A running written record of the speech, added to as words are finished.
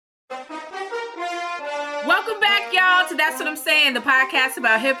Welcome back, y'all, to That's What I'm Saying, the podcast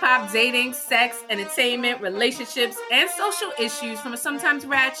about hip-hop, dating, sex, entertainment, relationships, and social issues from a sometimes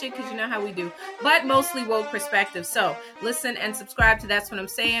ratchet, because you know how we do, but mostly woke perspective. So listen and subscribe to That's What I'm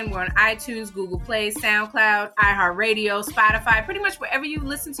Saying. We're on iTunes, Google Play, SoundCloud, iHeartRadio, Spotify, pretty much wherever you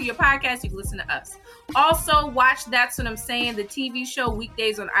listen to your podcast, you can listen to us. Also, watch That's What I'm Saying, the TV show,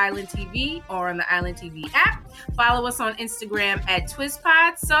 weekdays on Island TV or on the Island TV app. Follow us on Instagram at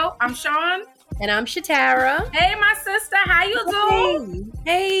TwistPod. So I'm Sean. And I'm Shatara. Hey, my sister. How you doing?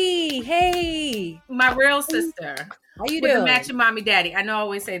 Hey. My real sister. How you with doing? The matching mommy daddy. I know I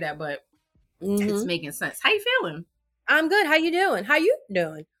always say that, but it's making sense. How you feeling? I'm good. How you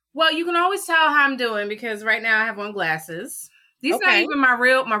doing? Well, you can always tell how I'm doing because right now I have on glasses. These not even my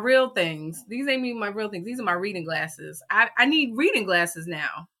real things. These ain't even my real things. These are my reading glasses. I need reading glasses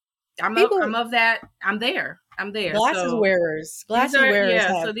now. I'm of that. I'm there. Glasses wearers.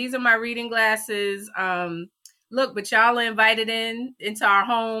 Yeah, so these are my reading glasses. Look, but y'all are invited into our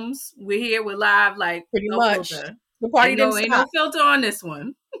homes. We're here. We're live. Like pretty no much. Filter. The party ain't no filter on this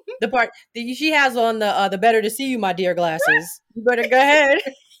one. She has on the better to see you, my dear glasses. You better go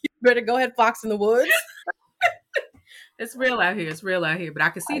ahead. Fox in the woods. It's real out here. But I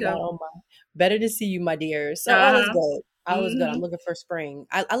can see them. Better to see you, my dear. So all is good. I was good. I'm looking for spring.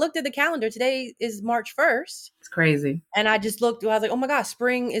 I looked at the calendar. Today is March 1st. It's crazy. And I just looked. I was like, oh my gosh,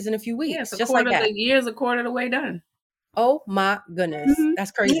 spring is in a few weeks. Yeah, just like that. The year's a quarter of the way done. Oh my goodness.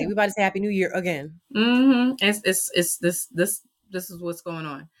 That's crazy. Yeah. We about to say Happy New Year again. It's this is what's going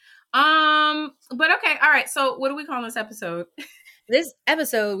on. But okay. All right. So what do we call this episode? This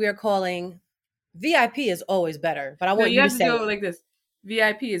episode we are calling VIP is always better. But I want you to say do it like this.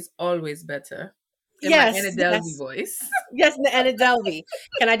 VIP is always better. Yes, Anna Delvey voice. Yes, the Anna Delvey.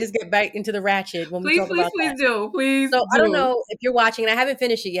 Can I just get back into the ratchet when we talk about that? Please do. I don't know if you're watching, and I haven't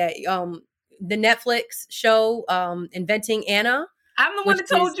finished it yet. The Netflix show, Inventing Anna. I'm the one that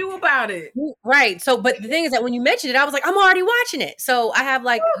told you about it. Right. So, but the thing is that when you mentioned it, I was like, I'm already watching it. So I have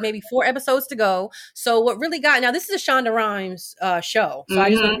like maybe 4 episodes to go. So what really now this is a Shonda Rhimes show. So I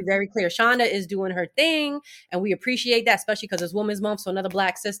just want to be very clear. Shonda is doing her thing and we appreciate that, especially because it's Women's Month. So another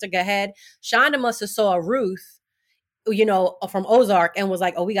Black sister, go ahead. Shonda must have saw Ruth, from Ozark and was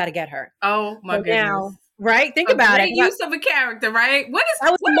like, oh, we got to get her. Oh my goodness. Now, right? Think about it. Use of a character, right? What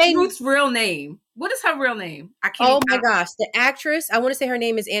is Ruth's real name? What is her real name? I can't. Oh my gosh, the actress. I want to say her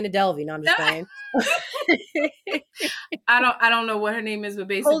name is Anna Delvey. No, I'm just saying. I don't know what her name is, but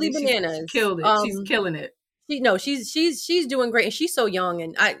basically, Holy bananas, she's killed it. She's killing it. She's doing great, and she's so young,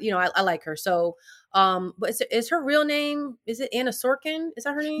 and I like her. So, but is her real name? Is it Anna Sorkin? Is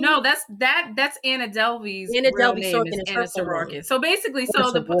that her name? No, that's Anna Delvey's real name Sorkin is Anna Sorokin. So basically,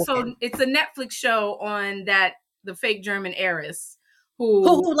 so it's a Netflix show on the fake German heiress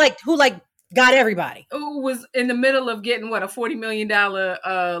who got everybody. Who was in the middle of getting a $40 million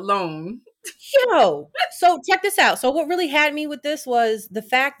loan. So check this out. So what really had me with this was the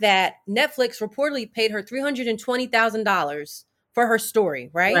fact that Netflix reportedly paid her $320,000 for her story,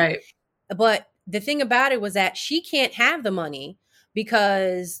 right? Right. But the thing about it was that she can't have the money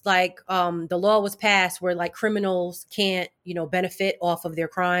because the law was passed where criminals can't, benefit off of their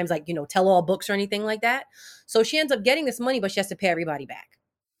crimes, tell all books or anything like that. So she ends up getting this money, but she has to pay everybody back.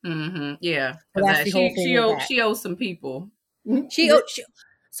 Mm-hmm. Yeah. So that's the whole thing. She owes some people.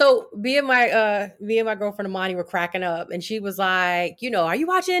 So me and my girlfriend Amani were cracking up, and she was like, "Are you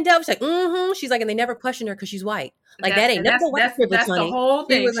watching Delvey?" She's like, "Mm-hmm." She's like, and they never questioned her because she's white. That ain't never white privilege. That's the whole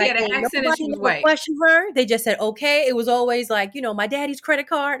thing. She had an accent and she was white. Questioned her. They just said okay. It was always my daddy's credit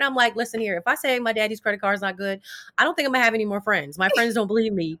card, and I'm like, listen here. If I say my daddy's credit card is not good, I don't think I'm gonna have any more friends. My friends don't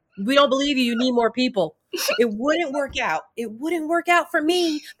believe me. We don't believe you. You need more people. It wouldn't work out. It wouldn't work out for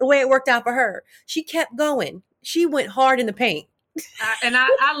me the way it worked out for her. She kept going. She went hard in the paint. And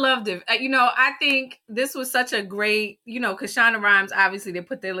I loved it. I think this was such a great, because Shonda Rhimes, obviously they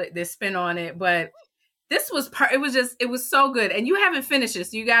put their spin on it, but this was it was so good. And you haven't finished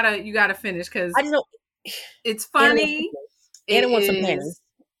this. You gotta finish because I know it's funny. Anna wants some pennies.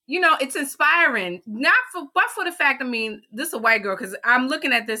 It's inspiring. But for the fact, this is a white girl, because I'm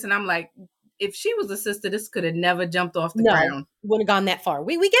looking at this and I'm like, if she was a sister, this could have never jumped off the ground. Wouldn't have gone that far.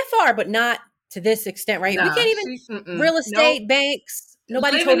 We get far, but not to this extent, right? Nah, we can't even real estate, banks.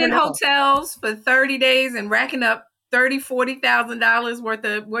 Nobody living told her in hotels for 30 days and racking up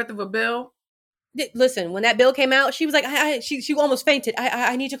 $40,000 worth of a bill. Listen, when that bill came out, she was like, she almost fainted.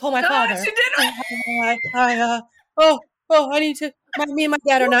 I need to call my father. She did. I need to. Me and my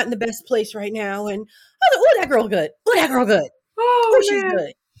dad are not in the best place right now. And I was like, oh, that girl good. Oh, that girl good. Oh, she's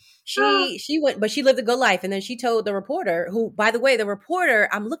good. She went, but she lived a good life. And then she told the reporter, who, by the way, the reporter,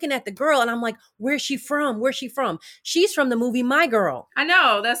 I'm looking at the girl and I'm like, where's she from? Where's she from? She's from the movie My Girl. I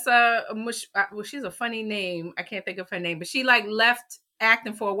know that's well, she's a funny name. I can't think of her name, but she like left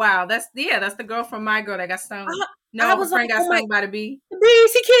acting for a while. That's the girl from My Girl that got stung. No, I was her friend like, got stung by the bee. The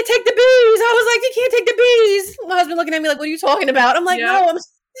bees, he can't take the bees. I was like, he can't take the bees. My husband looking at me like, what are you talking about? I'm like, no,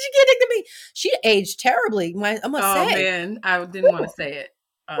 she can't take the bee. She aged terribly. I must say. Oh man, I didn't want to say it.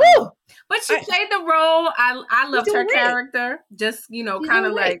 But she played the role. I loved her character. Just, kind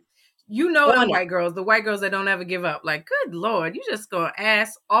of like, them white girls, the white girls that don't ever give up. Like, good Lord, you just gonna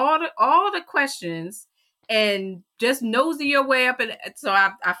ask all the questions and just nosy your way up. And so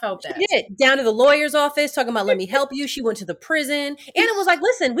I felt that. She did. Down to the lawyer's office, talking about, let me help you. She went to the prison. And it was like,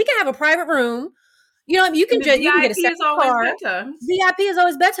 listen, we can have a private room. You can get a second card. Better. VIP is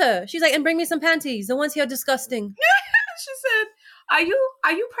always better. She's like, and bring me some panties. The ones here are disgusting. She said,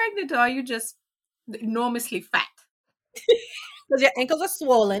 Are you pregnant or are you just enormously fat? Because your ankles are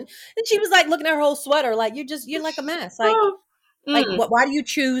swollen. And she was like looking at her whole sweater, like you're like a mess. Like, why do you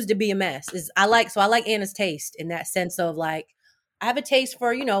choose to be a mess? I like Anna's taste in that sense of like, I have a taste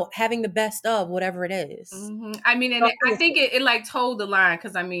for, having the best of whatever it is. Mm-hmm. I mean, and I think it like told the line,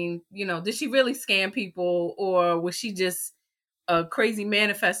 because I mean, did she really scam people, or was she just a crazy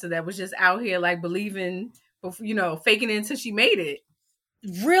manifester that was just out here like believing, faking it until she made it?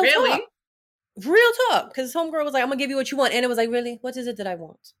 Real talk. Because homegirl was like, I'm gonna give you what you want. And it was like, really? What is it that I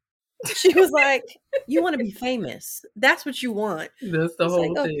want? She was like, you want to be famous. That's what you want. That's the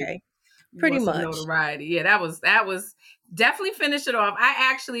whole thing. Okay. Pretty much. Notoriety. Yeah, that was definitely finish it off.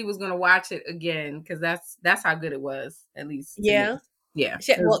 I actually was gonna watch it again because that's how good it was, at least. Yeah. Yeah.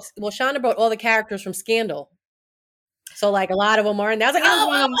 Well, Shonda brought all the characters from Scandal. So like a lot of them are, and I was like,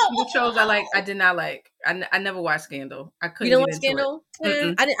 the shows I did not like. I never watched Scandal. I couldn't. You don't watch Scandal?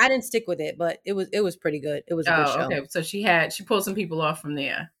 I didn't stick with it, but it was pretty good. It was a good show. Okay. So she pulled some people off from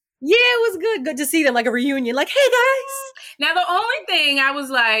there. Yeah, it was good. Good to see them, like a reunion. Like, hey guys. Now the only thing I was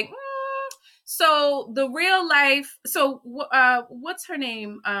like, so the real life. So what's her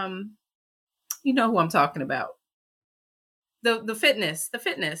name? You know who I'm talking about. The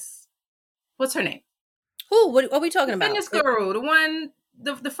fitness. What's her name? Who? What are we talking about? Fitness guru, the one,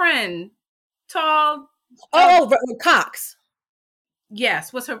 the friend, tall. Cox.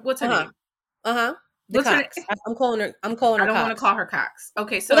 Yes. What's her name? What's her name? I'm calling her. I don't want to call her Cox.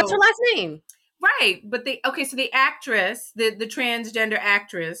 Okay, so that's her last name, right? But so the actress, the transgender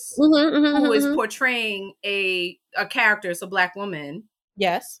actress, who is portraying a character, it's a Black woman.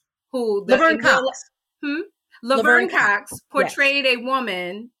 Yes. Who Laverne Cox. Laverne Cox portrayed a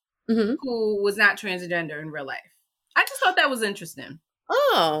woman who was not transgender in real life. I just thought that was interesting.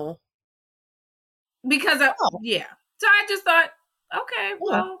 Oh. Because So I just thought, okay,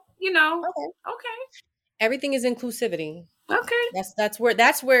 well, okay. Everything is inclusivity. Okay.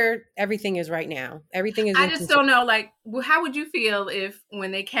 That's where everything is right now. Everything is. I just don't know. Like, how would you feel if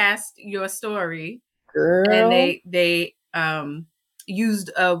when they cast your story, girl, and they used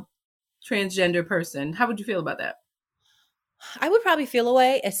a transgender person? How would you feel about that? I would probably feel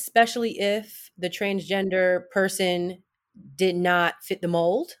away, especially if the transgender person did not fit the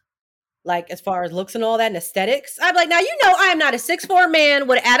mold. Like as far as looks and all that and aesthetics. I'd be like, now I am not a 6'4" man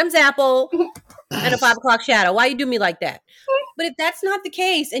with an Adam's apple and a 5 o'clock shadow. Why you do me like that? But if that's not the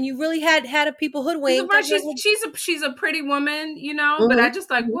case and you really had a people hoodwinked. She's a pretty woman, but I just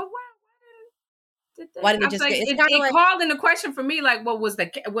like, why did they just it called into question for me, like, well, was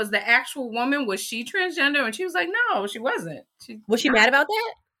the actual woman, was she transgender? And she was like, no, she wasn't. Was she mad about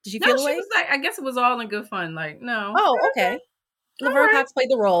that? Did she feel away? She was like, I guess it was all in good fun. Like, no. Oh, okay. Laverne Cox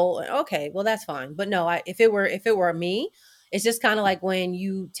played the role. Okay, well that's fine. But no, if it were me, it's just kind of like when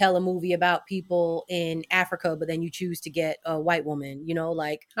you tell a movie about people in Africa, but then you choose to get a white woman.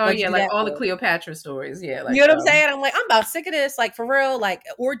 Like like all the Cleopatra stories. Yeah, like, you know what I'm saying? I'm like, I'm about sick of this. Like for real. Like,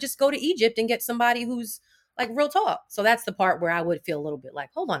 or just go to Egypt and get somebody who's like real talk. So that's the part where I would feel a little bit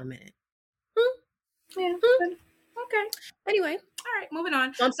like, hold on a minute. Yeah. Okay. Anyway, all right, moving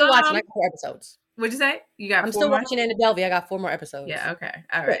on. So I'm still watching like 4 episodes. What'd you say? I'm still watching Anna Delvey. I got 4 more episodes. Yeah, okay.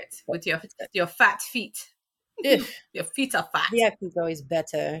 All right. With your fat feet. Your feet are fat. Yeah, feet's always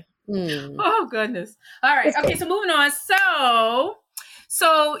better. Oh, goodness. All right. Okay, so moving on.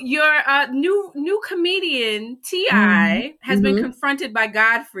 So your new comedian, T.I., has been confronted by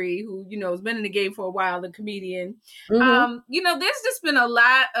Godfrey, who, has been in the game for a while, the comedian. There's just been a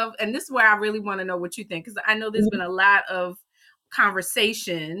lot of, and this is where I really want to know what you think, because I know there's been a lot of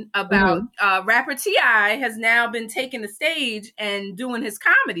conversation about rapper T.I. has now been taking the stage and doing his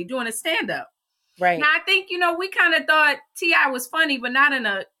comedy, doing his stand-up. Right. Now, I think, we kind of thought T.I. was funny, but not in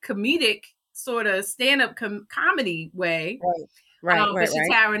a comedic sort of stand-up comedy way. Right. But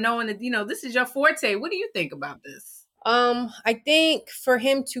Shatara, knowing that, this is your forte, what do you think about this? I think for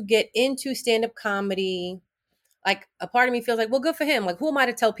him to get into stand-up comedy, like a part of me feels like, well, good for him. Like, who am I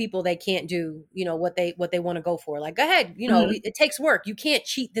to tell people they can't do, what they want to go for? Like, go ahead. It takes work. You can't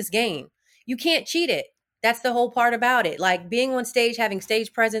cheat this game. You can't cheat it. That's the whole part about it. Like being on stage, having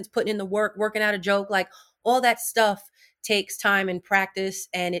stage presence, putting in the work, working out a joke, like all that stuff takes time and practice,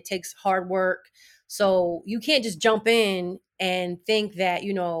 and it takes hard work. So you can't just jump in and think that,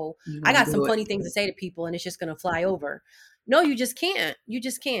 I got some funny things to say to people and it's just going to fly over. No, you just can't. You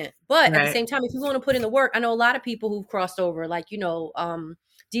just can't. But at the same time, if you want to put in the work, I know a lot of people who've crossed over, like,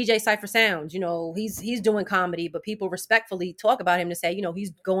 DJ Cypher Sounds, he's doing comedy, but people respectfully talk about him to say,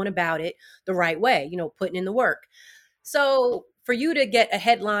 he's going about it the right way, putting in the work. So for you to get a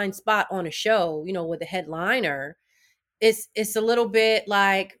headline spot on a show, with a headliner, it's a little bit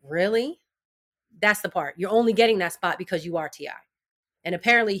like, really? That's the part. You're only getting that spot because you are T.I. And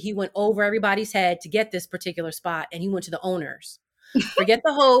apparently he went over everybody's head to get this particular spot, and he went to the owners. Forget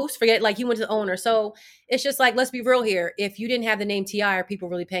the host, he went to the owner. So it's just like, let's be real here. If you didn't have the name T.I., are people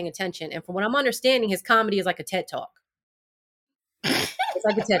really paying attention? And from what I'm understanding, his comedy is like a TED Talk. It's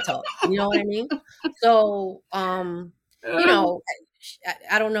like a TED Talk. You know what I mean? So, I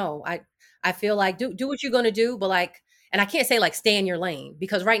don't know. I feel like do what you're going to do, but like, and I can't say like stay in your lane,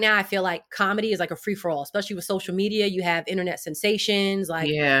 because right now I feel like comedy is like a free for all, especially with social media. You have internet sensations like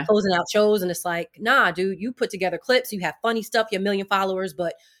closing out shows. And it's like, nah, dude, you put together clips, you have funny stuff, you have 1 million followers,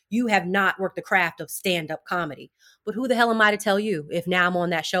 but you have not worked the craft of stand-up comedy. But who the hell am I to tell you if now I'm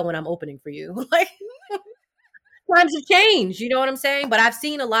on that show and I'm opening for you? Like, times have changed, you know what I'm saying? But I've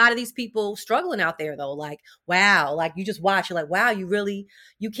seen a lot of these people struggling out there though. Like, wow, like you just watch, you're like, wow,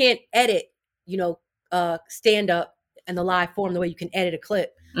 you can't edit, stand up and the live form the way you can edit a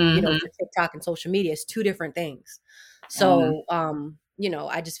clip, for TikTok and social media. It's two different things. So,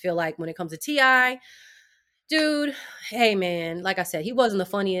 I just feel like when it comes to T.I., dude, hey man, like I said, he wasn't the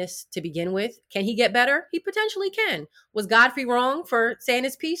funniest to begin with. Can he get better? He potentially can. Was Godfrey wrong for saying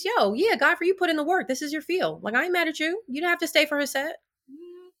his piece? Yo, yeah, Godfrey, you put in the work. This is your field. Like, I ain't mad at you. You didn't have to stay for his set.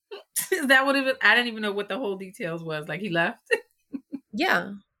 Is that what it was? I didn't even know what the whole details was. Like, he left?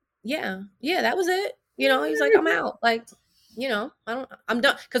 Yeah, that was it. He's like, I'm out. Like, I'm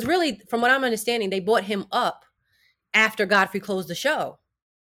done. Because really, from what I'm understanding, they brought him up after Godfrey closed the show.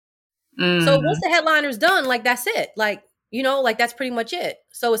 So once the headliner's done, like, that's it. Like, like, that's pretty much it.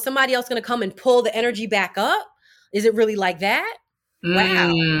 So is somebody else going to come and pull the energy back up? Is it really like that?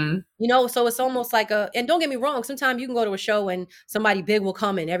 Wow. So it's almost like and don't get me wrong, sometimes you can go to a show and somebody big will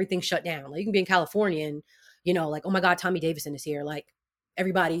come and everything's shut down. Like, you can be in California and, like, oh my God, Tommy Davidson is here. Like,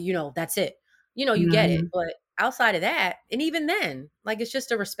 everybody, that's it. You get it. But outside of that, and even then, like, it's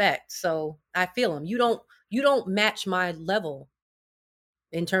just a respect. So I feel him. You don't match my level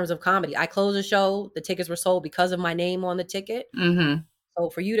in terms of comedy. I closed the show. The tickets were sold because of my name on the ticket. So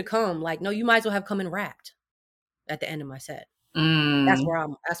for you to come, like, no, you might as well have come and rapped at the end of my set. That's where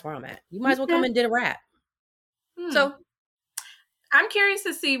I'm at. You might as well come and did a rap. So I'm curious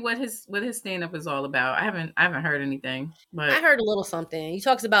to see what his stand-up is all about. I haven't heard anything, but I heard a little something. He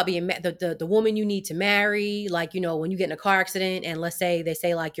talks about being the woman you need to marry, like, when you get in a car accident and let's say they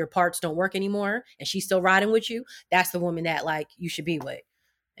say like your parts don't work anymore and she's still riding with you, that's the woman that like you should be with.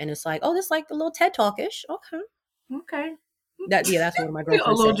 And it's like, oh, this is like a little TED Talk-ish. Okay. That's one of my girlfriends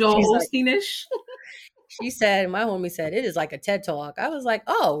a little said. Joel Osteen-ish. She said, my homie said, it is like a TED Talk. I was like,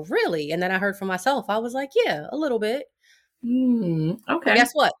 oh, really? And then I heard for myself, I was like, yeah, a little bit. Okay. But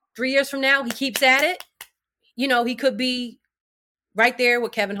guess what? 3 years from now, he keeps at it. He could be right there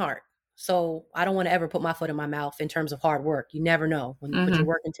with Kevin Hart. So I don't want to ever put my foot in my mouth in terms of hard work. You never know. When you put your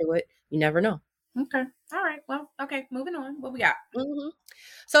work into it, you never know. Okay. All right. Well, okay. Moving on. What we got?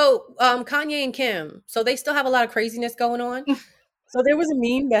 So Kanye and Kim. So they still have a lot of craziness going on. So there was a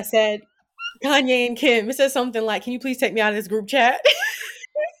meme that said, Kanye and Kim. It says something like, can you please take me out of this group chat?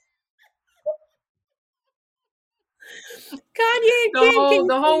 Kanye and Kim.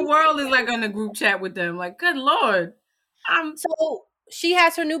 The whole world is like on the group chat with them. Like, good Lord. So she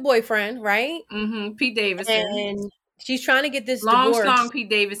has her new boyfriend, right? Pete Davidson. And she's trying to get this divorce. Long Pete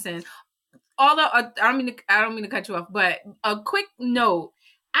Davidson. Although I don't mean to cut you off, but a quick note.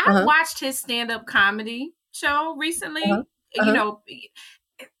 I watched his stand-up comedy show recently. Everybody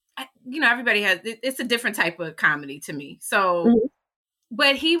it's a different type of comedy to me. So,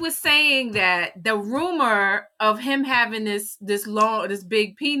 but he was saying that the rumor of him having this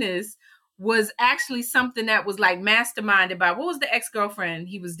big penis was actually something that was like masterminded by, what was the ex-girlfriend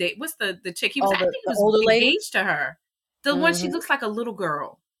he was dating? What's the chick? He was, I think he was older lady? engaged to her. The one, she looks like a little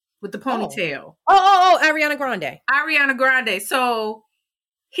girl with the ponytail. Ariana Grande. Ariana Grande. So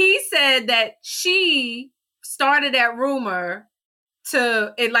he said that she started that rumor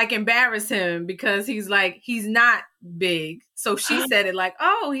to like embarrass him because he's not big. So she said it like,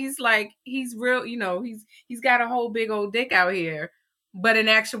 oh, he's real, he's got a whole big old dick out here. But in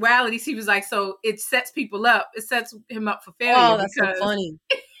actuality, she was like, so it sets people up. It sets him up for failure. Oh, that's so funny.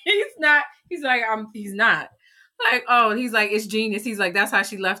 He's not. He's not. Like, oh, he's like, it's genius. He's like, that's how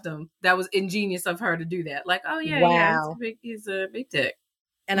she left him. That was ingenious of her to do that. Like, oh yeah, wow. yeah, he's a big dick.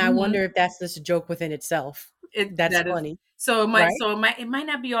 And I wonder if that's just a joke within itself. That's funny. So it might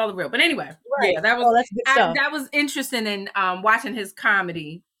not be all real. But anyway, yeah, that was that's good stuff. That was interesting. And watching his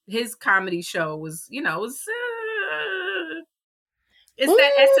comedy show was, it's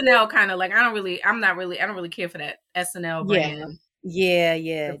that SNL kind of like, I don't really care for that SNL brand.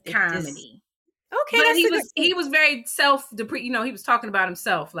 Yeah. Comedy. Okay, but he was very he was talking about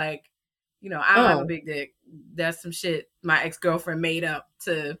himself, like, I don't have a big dick. That's some shit my ex-girlfriend made up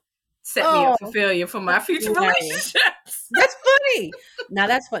to set me up for failure for my future relationships. That's funny. Now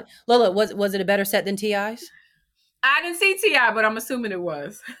that's fun. Lola, was it a better set than T.I.'s? I didn't see T.I., but I'm assuming it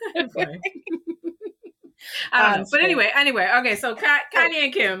was. I don't know. But anyway, okay, so Kanye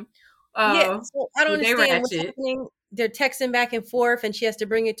and Kim. So I don't understand what's happening. They're texting back and forth, and she has to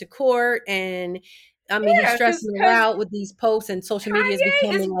bring it to court. And I mean, he's stressing her out with these posts, and social media is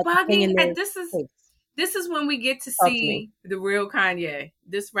becoming like a thing in their face. This is when we get to see the real Kanye.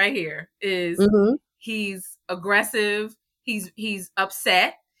 This right here is he's aggressive. He's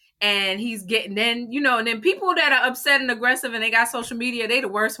upset, and he's getting and then people that are upset and aggressive and they got social media, they the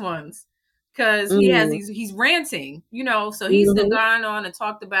worst ones because he has he's ranting. So he's gone on and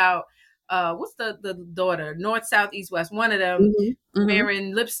talked about. What's the daughter? North, South, East, West. One of them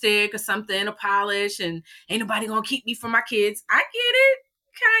wearing lipstick or something, a polish, and ain't nobody gonna keep me from my kids. I get it,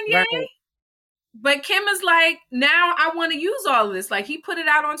 Kanye. Right. But Kim is like, now I want to use all of this. Like, he put it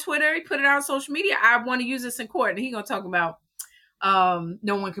out on Twitter, he put it out on social media. I want to use this in court, and he gonna talk about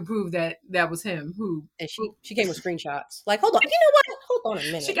no one can prove that was him. Who? And she came with screenshots. Like, hold on, you know what? Hold on a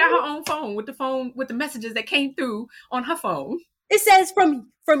minute. She got her own phone with the messages that came through on her phone. It says from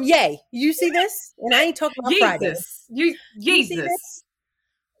Ye. You see this? And I ain't talking about Friday. You see this?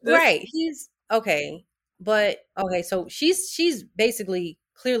 Right. He's okay. But okay, so she's basically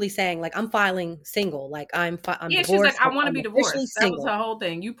clearly saying, like, I'm filing single. Like, I'm divorced. She's like, I want to be divorced. That was her whole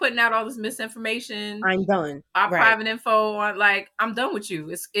thing. You putting out all this misinformation. I'm done. Our private info on, like, I'm done with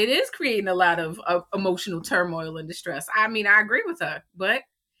you. It is creating a lot of emotional turmoil and distress. I mean, I agree with her, but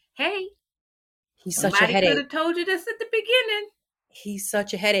hey, he's such a headache. Could have told you this at the beginning. He's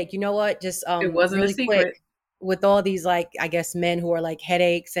such a headache. You know what? Just it wasn't really a secret. Quick, with all these, like, I guess men who are like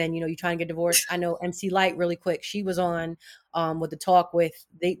headaches and you trying to get divorced. I know MC Light really quick. She was on with the talk with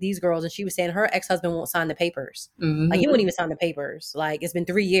these girls, and she was saying her ex-husband won't sign the papers. Like, he won't even sign the papers. Like, it's been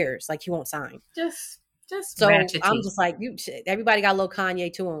 3 years. Like, he won't sign. So ratchetty. I'm just like, everybody got a little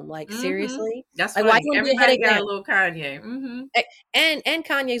Kanye to him. Like, seriously? That's like, why everybody got a little Kanye. And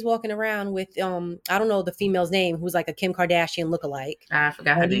Kanye's walking around with I don't know the female's name, who's like a Kim Kardashian lookalike. I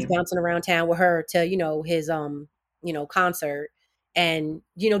forgot her name. He's bouncing around town with her to his concert, and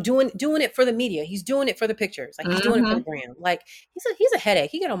doing it for the media. He's doing it for the pictures. Like, he's doing it for the gram. Like, he's a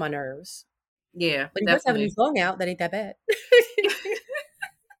headache. He get on my nerves. Yeah, but he does have a new song out that ain't that bad.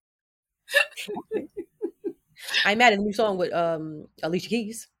 I'm mad at the new song with Alicia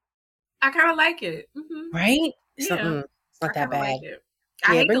Keys. I kind of like it. Right? It's not that bad. Like it.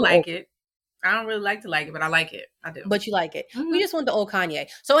 I hate to like it. I don't really like to like it, but I like it. I do. But you like it. We just want the old Kanye.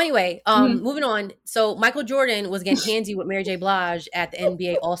 So anyway, moving on. So Michael Jordan was getting handsy with Mary J. Blige at the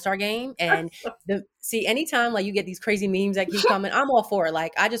NBA All-Star Game. And anytime like you get these crazy memes that keep coming, I'm all for it.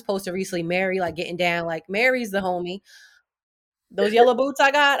 Like, I just posted recently Mary like getting down, like Mary's the homie. Those yellow boots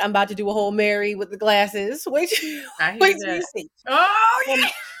I got, I'm about to do a whole Mary with the glasses. Wait till you see. Oh, yeah.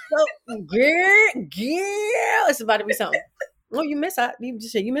 So, girl, it's about to be something. Oh, you missed my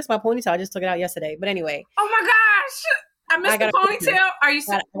ponytail. I just took it out yesterday. But anyway. Oh my gosh. I missed the ponytail. Are you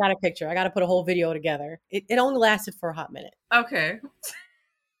I got a picture. I got to put a whole video together. It only lasted for a hot minute. Okay. I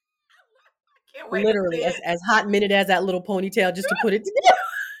can't wait. Literally, as hot minute as that little ponytail just to put it together.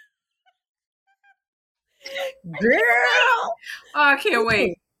 Girl. Oh, I can't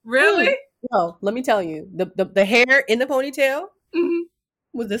wait. Really? No, let me tell you. The hair in the ponytail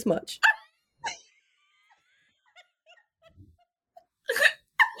was this much.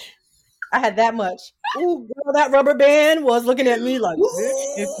 I had that much. Ooh, girl, that rubber band was looking at me like,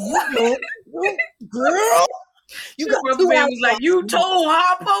 bitch, if you don't, girl, you That got rubber 2 band hours was like, you told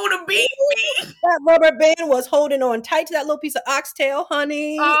Harpo to beat me. That rubber band was holding on tight to that little piece of oxtail,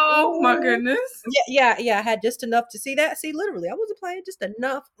 honey. Oh my Ooh. goodness. Yeah. I had just enough to see that. See, literally, I wasn't playing just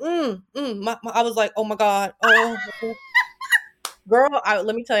enough. I was like, oh my god, oh. Girl,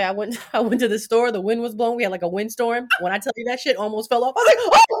 let me tell you, I went to the store. The wind was blowing. We had like a windstorm. When I tell you that shit almost fell off, I was like,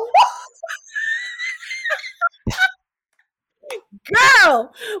 oh,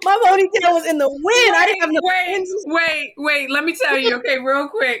 girl, my ponytail was in the wind. I didn't have no winds. Wait. Let me tell you, okay, real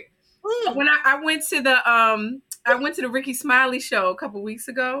quick. Mm. When I went to the Ricky Smiley show a couple weeks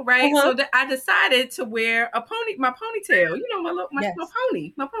ago, right? Uh-huh. So I decided to wear my ponytail. You know, my Yes.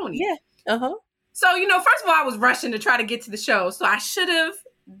 pony. Yeah. Uh-huh. So, first of all, I was rushing to try to get to the show. So I should have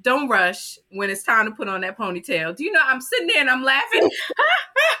don't rush when it's time to put on that ponytail. Do you know I'm sitting there and I'm laughing?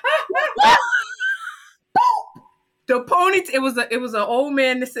 The ponytail, it was an old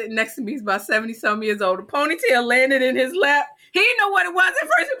man that's sitting next to me. He's about 70 some years old. The ponytail landed in his lap. He didn't know what it was at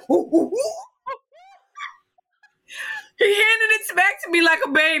first. He handed it back to me like a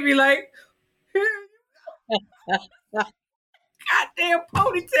baby, like goddamn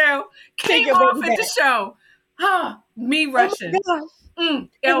ponytail came off at the show. Me rushing. Oh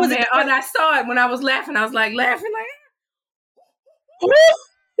Oh man, and I saw it when I was laughing. I was like laughing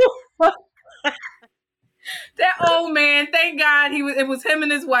like that old man. Thank God it was him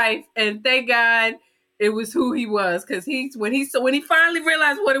and his wife, and thank God it was who he was, because when he finally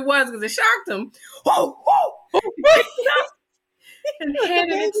realized what it was, because it shocked him. He picked it up and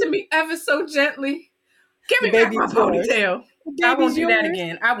handed it to me ever so gently. Give me back my ponytail. I won't do that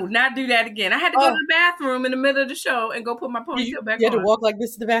again. I will not do that again. I had to go to the bathroom in the middle of the show and go put my ponytail back on. You had to walk like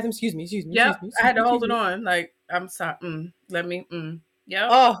this to the bathroom. Excuse me. Yep. I had to hold it on. Like, I'm sorry. Let me. Yep.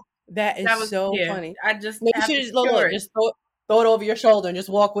 Oh, that is so funny. I just maybe you should just throw it over your shoulder and just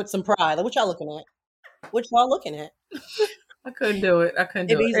walk with some pride. Like, what y'all looking at? I couldn't do it.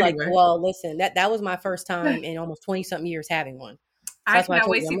 He's like, well, listen, that was my first time in almost 20-something years having one. So I cannot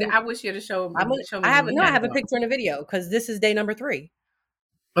wait. I wish you to show me. I have a picture in a video, because this is day number 3.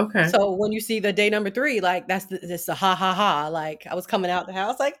 Okay. So when you see the day number 3, like that's the ha ha ha. Like, I was coming out the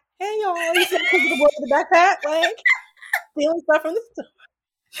house, like, hey y'all, you see the boy with the backpack, like stealing stuff from the store.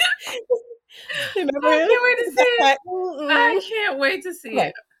 Remember I him? can't wait to see it. I can't wait to see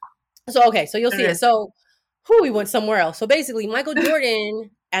it. So you'll see it. So we went somewhere else. So basically, Michael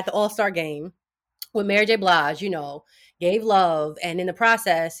Jordan at the All-Star game with Mary J. Blige, gave love, and in the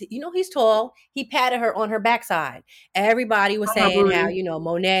process, he's tall. He patted her on her backside. Everybody was saying how,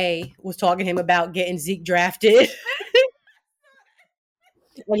 Monet was talking to him about getting Zeke drafted.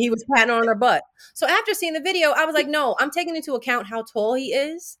 When he was patting on her butt. So after seeing the video, I was like, no, I'm taking into account how tall he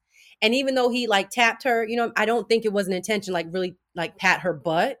is. And even though he like tapped her, I don't think it was an intention, like really like pat her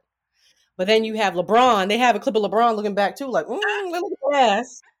butt. But then you have LeBron. They have a clip of LeBron looking back too, like, look at the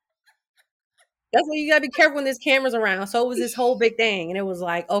ass. That's why you gotta be careful when there's cameras around. So it was this whole big thing. And it was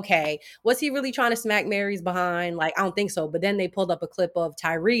like, okay, was he really trying to smack Mary's behind? Like, I don't think so. But then they pulled up a clip of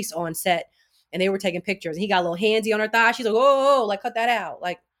Tyrese on set and they were taking pictures. And he got a little handsy on her thigh. She's like, oh, like, cut that out.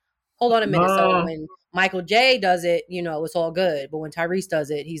 Like, hold on a minute. So when Michael J does it, it's all good. But when Tyrese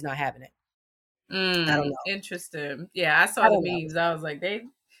does it, he's not having it. I don't know. Interesting. Yeah, I saw the memes. I was like, they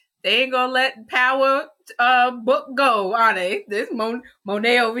ain't gonna let Power book go, are they? This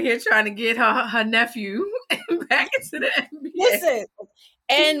Monet over here trying to get her nephew back into the NBA. Listen,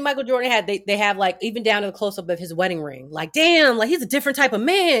 and Michael Jordan they have like even down to the close up of his wedding ring. Like, damn, like he's a different type of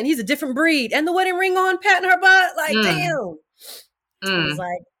man. He's a different breed. And the wedding ring on, patting her butt. Like, damn. I was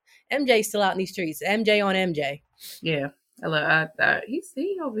like, MJ's still out in these streets. MJ on MJ. Yeah, he's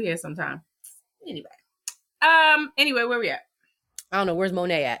over here sometime. Anyway, where we at? I don't know. Where's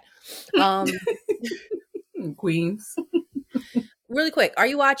Monet at? Queens. Really quick, are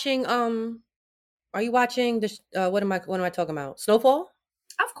you watching this? What am I talking about? Snowfall?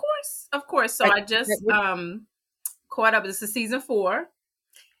 Of course. So I just caught up. This is season 4,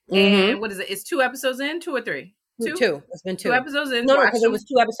 and what is it? It's 2 episodes in, 2 or 3? 2. It's been 2. 2 episodes in. No, because it was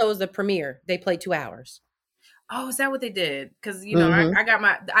 2 episodes. The premiere. They played 2 hours. Oh, is that what they did? Because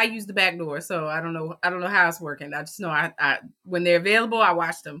I use the back door, so I don't know how it's working. I just know I when they're available, I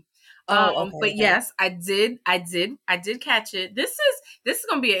watch them. But yes, I did catch it. This is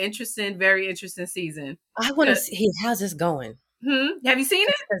going to be an very interesting season. I want to see how's this going. Have you seen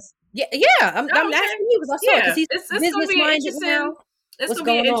it? Yeah. I'm asking you because I saw it. Because he's business-minded now. It's going to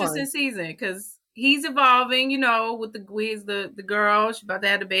be an interesting season because he's evolving. With the girl, she's about to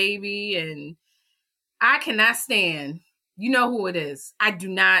have a baby, and I cannot stand. You know who it is. I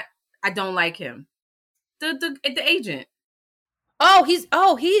don't like him. The agent. Oh, he's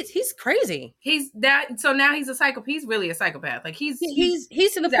crazy. He's that. So now he's a psychopath. He's really a psychopath. Like he's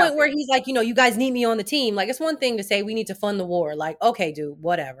to the point where he's like, you guys need me on the team. Like, it's one thing to say we need to fund the war. Like, okay, dude,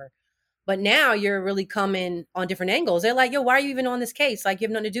 whatever. But now you're really coming on different angles. They're like, yo, why are you even on this case? Like, you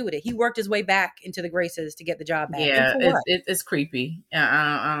have nothing to do with it. He worked his way back into the graces to get the job back. Yeah, it's creepy. But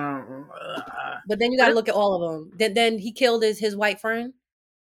then you got to look at all of them. Then he killed his white friend.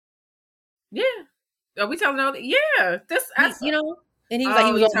 Yeah. Are we telling all that? Yeah. And he was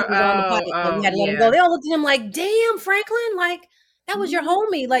he was on the pocket. Like, we had to let him go. They all looked at him like, damn, Franklin, like, that was your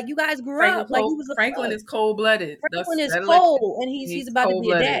homie. Like, you guys grew up. Like, he was Franklin is cold-blooded. Franklin is cold, and he's about to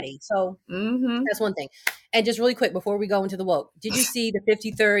be a daddy. So that's one thing. And just really quick before we go into the woke, did you see the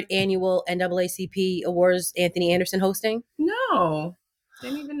 53rd annual NAACP Awards Anthony Anderson hosting? No,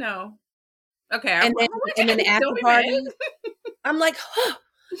 didn't even know. Okay, and then the after party. I'm like, huh.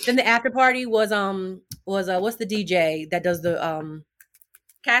 Then the after party was what's the DJ that does the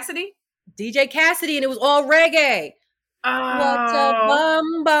Cassidy? DJ Cassidy, and it was all reggae. Oh. What a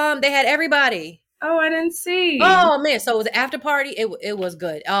bum bum. They had everybody. Oh, I didn't see. Oh man, so it was an after party. It was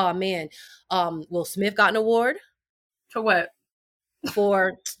good. Oh man. Will Smith got an award. For what?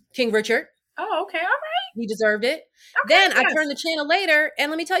 For King Richard. Oh, okay. All right. He deserved it. Okay, then I turned the channel later,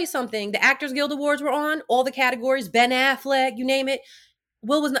 and let me tell you something. The Actors Guild Awards were on, all the categories, Ben Affleck, you name it.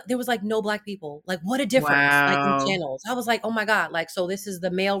 Will was not, there was like no black people. Like, what a difference. Wow. Like, in channels. I was like, oh my God. Like, so this is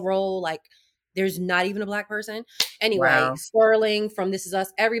the male role. Like, there's not even a black person. Anyway, wow. Sterling from This Is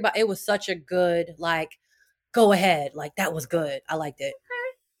Us, everybody, it was such a good, like, go ahead. Like, that was good. I liked it.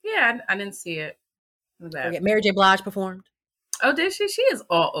 Okay. Yeah, I didn't see it. Okay, Mary J. Blige performed. Oh, did she? She is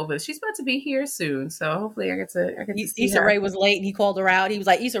all over. She's about to be here soon, so hopefully I get to see Issa her. Rae was late, and he called her out. He was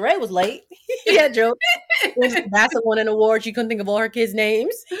like, Issa Rae was late. He had jokes. That's the one in awards. She couldn't think of all her kids'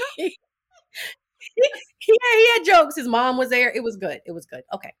 names. He had jokes. His mom was there. It was good. It was good.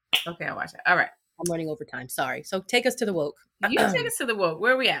 Okay. Okay, I'll watch it. All right. I'm running over time. Sorry. So take us to the woke. You take us to the woke.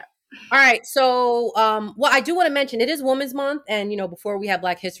 Where are we at? All right. So, I do want to mention it is Women's Month, and before we have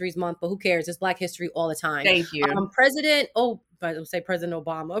Black History Month, but who cares? It's Black History all the time. Thank you. President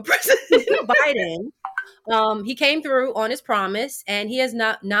Obama, President Biden. He came through on his promise, and he has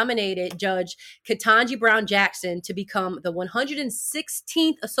nominated Judge Ketanji Brown Jackson to become the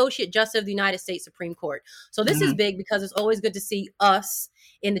 116th Associate Justice of the United States Supreme Court. So this is big because it's always good to see us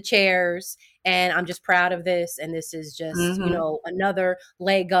in the chairs, and I'm just proud of this. And this is just, another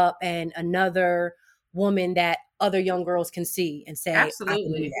leg up and another woman that other young girls can see and say, absolutely. I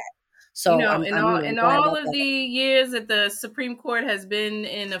can do that. So in all of the years that the Supreme Court has been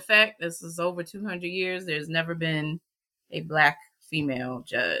in effect, this is over 200 years, there's never been a Black female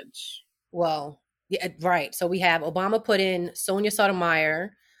judge. Well, yeah, right. So we have Obama put in Sonia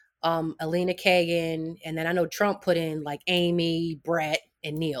Sotomayor, Elena Kagan, and then I know Trump put in like Amy, Brett,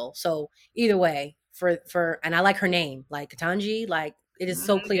 and Neil. So either way, for and I like her name, like Ketanji, like it is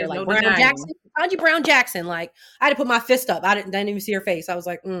so clear, like Brown Jackson, Ketanji Brown Jackson. Like I had to put my fist up. I didn't even see her face. I was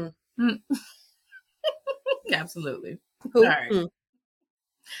like, Absolutely. All right.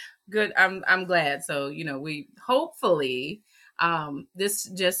 Good. I'm glad. So, we hopefully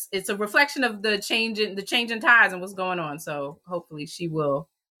it's a reflection of the change in tides and what's going on. So hopefully she will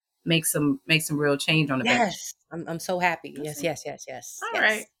make some real change on the bench. Yes. I'm so happy. Yes. All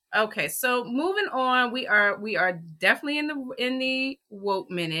right. Okay, so moving on, we are definitely in the woke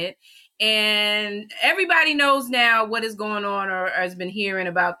minute, and everybody knows now what is going on or has been hearing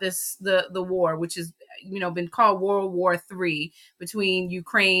about the war, which is been called World War III between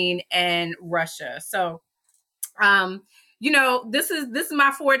Ukraine and Russia. So, this is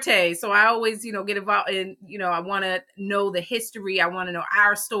my forte. So I always, get involved in, I want to know the history. I want to know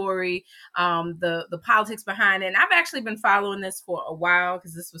our story, the politics behind it. And I've actually been following this for a while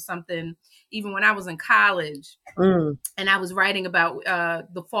because this was something even when I was in college and I was writing about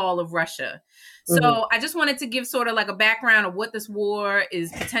the fall of Russia. So I just wanted to give sort of like a background of what this war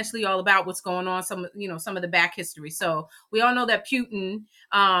is potentially all about, what's going on, some of the back history. So we all know that Putin,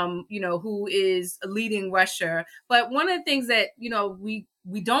 who is leading Russia. But one of the things that, we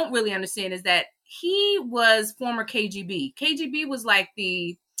don't really understand is that he was former KGB. KGB was like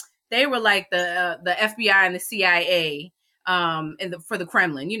the FBI and the CIA for the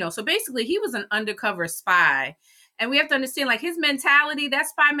Kremlin, so basically he was an undercover spy. And we have to understand, like, his mentality, that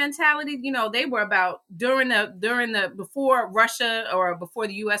spy mentality, they were about before Russia or before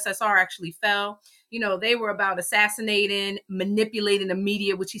the USSR actually fell, they were about assassinating, manipulating the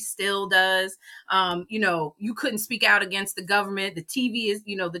media, which he still does. You couldn't speak out against the government. The TV is,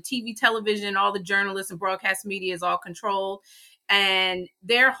 the TV, television, all the journalists and broadcast media is all controlled. And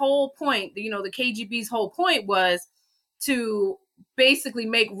their whole point, the KGB's whole point was to basically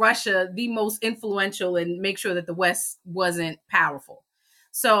make Russia the most influential and make sure that the West wasn't powerful.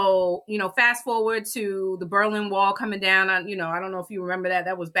 So, fast forward to the Berlin Wall coming down on, I don't know if you remember that.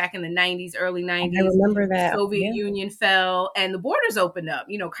 That was back in the 90s, early 90s. I remember that. The Soviet Union fell and the borders opened up.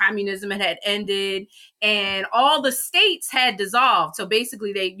 Communism had ended and all the states had dissolved. So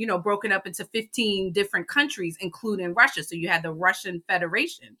basically they, broken up into 15 different countries, including Russia. So you had the Russian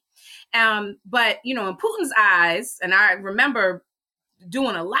Federation. But, in Putin's eyes, and I remember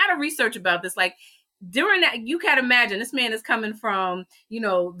doing a lot of research about this, like, during that, you can imagine this man is coming from,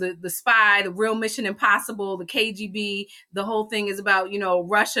 the spy, the real Mission Impossible, the KGB. The whole thing is about,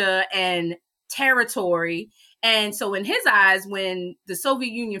 Russia and territory. And so in his eyes, when the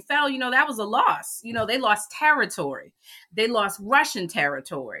Soviet Union fell, that was a loss. They lost territory. They lost Russian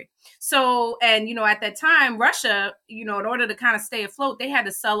territory. So, and, at that time, Russia, in order to kind of stay afloat, they had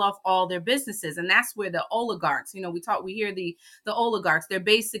to sell off all their businesses. And that's where the oligarchs, we hear the oligarchs, they're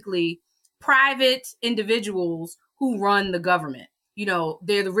basically private individuals who run the government.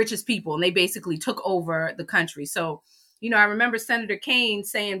 They're the richest people and they basically took over the country. So, I remember Senator Kaine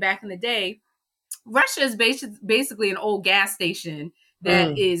saying back in the day, Russia is basically an old gas station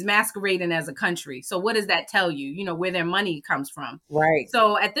that is masquerading as a country. So what does that tell you, where their money comes from? Right.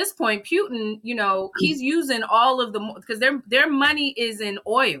 So at this point, Putin, he's using all of because their money is in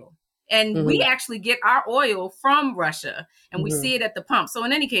oil. And we actually get our oil from Russia and we see it at the pump. So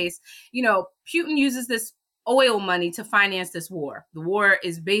in any case, Putin uses this oil money to finance this war. The war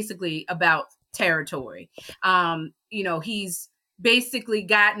is basically about territory. He's basically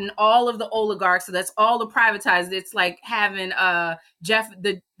gotten all of the oligarchs. So that's all the privatized. It's like having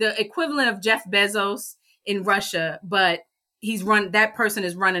the equivalent of Jeff Bezos in Russia, but that person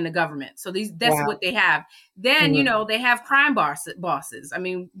is running the government. So that's what they have. Then, they have crime bosses. I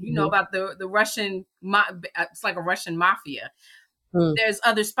mean, know about the Russian, it's like a Russian mafia. There's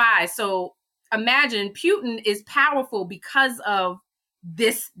other spies. So imagine Putin is powerful because of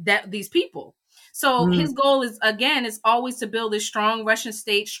these people. So his goal is always to build a strong Russian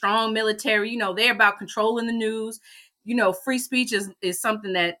state, strong military. They're about controlling the news. Free speech is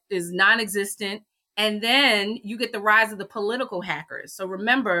something that is non-existent. And then you get the rise of the political hackers. So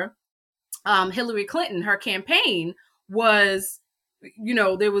remember, Hillary Clinton, her campaign was,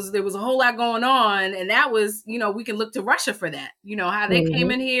 there was a whole lot going on. And that was, we can look to Russia for that. How they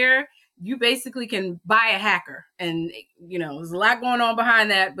came in here. You basically can buy a hacker. And, there's a lot going on behind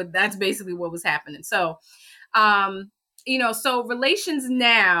that. But that's basically what was happening. So, so relations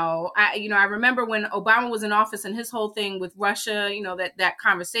now, I remember when Obama was in office and his whole thing with Russia, that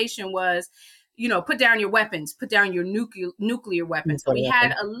conversation was, put down your weapons, put down your nuclear weapons. So we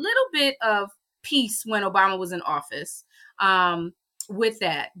had a little bit of peace when Obama was in office with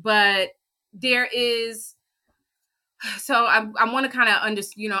that. But there is, so I want to kind of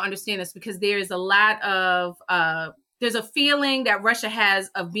understand this because there is a lot of, there's a feeling that Russia has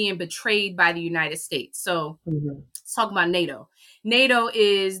of being betrayed by the United States. So let's talk about NATO. NATO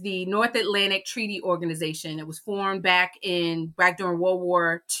is the North Atlantic Treaty Organization. It was formed back during World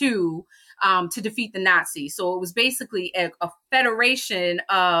War II to defeat the Nazis. So it was basically a federation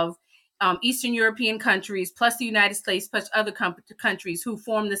of Eastern European countries, plus the United States, plus other countries who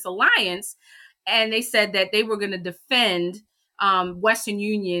formed this alliance. And they said that they were going to defend Western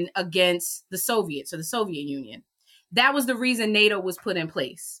Union against the Soviets or the Soviet Union. That was the reason NATO was put in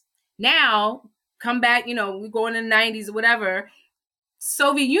place. Now, come back, we go in the 90s or whatever,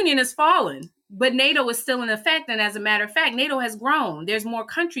 Soviet Union has fallen, but NATO is still in effect. And as a matter of fact, NATO has grown. There's more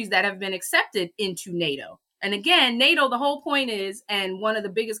countries that have been accepted into NATO. And again, NATO, the whole point is, and one of the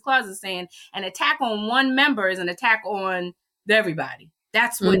biggest clauses saying, an attack on one member is an attack on everybody.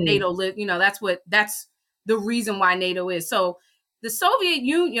 That's what NATO, that's the reason why NATO is. So the Soviet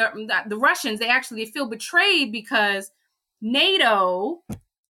Union, the Russians, they feel betrayed because NATO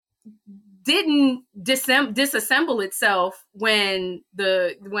didn't disassemble itself when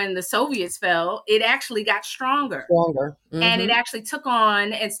the Soviets fell. It actually got stronger. And it actually took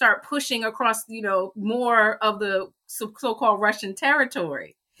on and start pushing across, more of the so-called Russian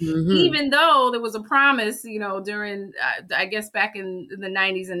territory. Even though there was a promise, during, I guess back in the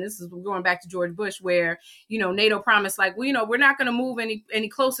 90s, and this is going back to George Bush, where, NATO promised like, we're not going to move any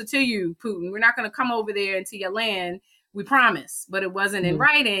closer to you, Putin. We're not going to come over there into your land. We promise. But it wasn't in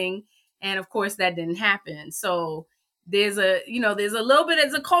writing. And of course, that didn't happen. So there's a little bit,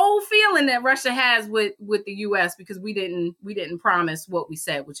 it's a cold feeling that Russia has with the U.S. because we didn't promise what we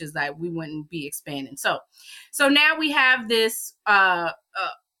said, which is that we wouldn't be expanding. So now we have this,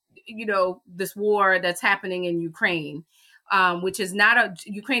 this war that's happening in Ukraine. which is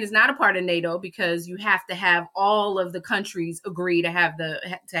Ukraine is not a part of NATO, because you have to have all of the countries agree to have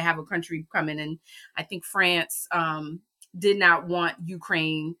a country come in. And I think France did not want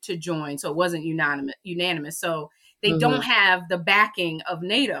Ukraine to join, so it wasn't unanimous. So they don't have the backing of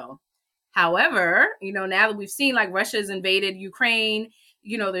NATO. However, now that we've seen like Russia's invaded Ukraine,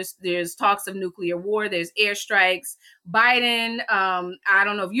 there's talks of nuclear war, there's airstrikes. Biden, I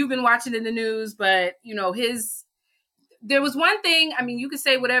don't know if you've been watching in the news, but there was one thing. I mean, you could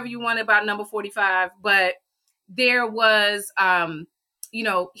say whatever you want about number 45, but there was,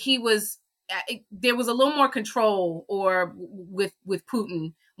 there was a little more control with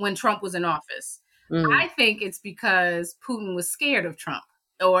Putin when Trump was in office. I think it's because Putin was scared of Trump,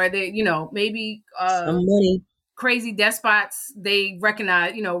 or maybe some money. Crazy despots, they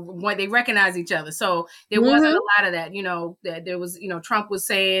recognize each other. So there wasn't a lot of that, that there was, Trump was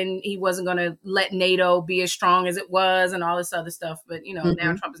saying he wasn't going to let NATO be as strong as it was and all this other stuff. But,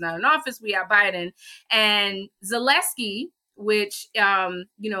 now Trump is not in office. We have Biden and Zelensky, which,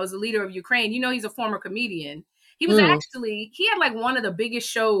 is the leader of Ukraine. He's a former comedian. He was he had like one of the biggest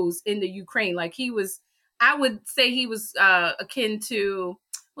shows in the Ukraine. Like I would say he was akin to,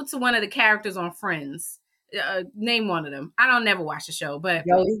 what's one of the characters on Friends? Name one of them. I don't never watch the show, but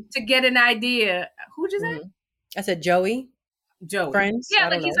Joey. To get an idea, who'd you say? I said Joey. Friends. Yeah,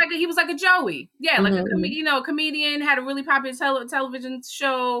 like he was like a Joey. Yeah, like a comedian, had a really popular television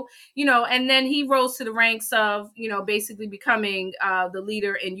show. And then he rose to the ranks of basically becoming the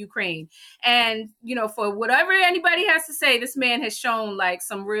leader in Ukraine. And for whatever anybody has to say, this man has shown like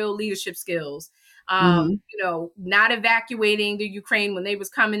some real leadership skills. Not evacuating the Ukraine when they was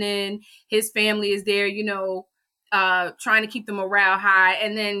coming in. His family is there, trying to keep the morale high.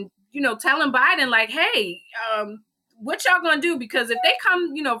 And then, telling Biden like, hey, what y'all gonna do? Because if they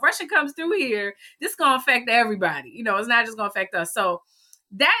come, if Russia comes through here, this is gonna affect everybody. It's not just gonna affect us. So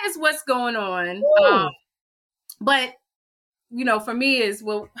that is what's going on. But for me is,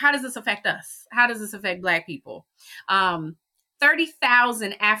 well, how does this affect us? How does this affect Black people?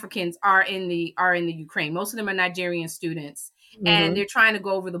 30,000 Africans are in the Ukraine. Most of them are Nigerian students, and they're trying to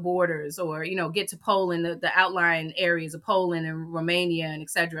go over the borders or get to Poland, the outlying areas of Poland and Romania and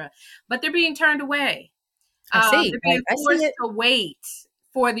etc. But they're being turned away. They're being forced to wait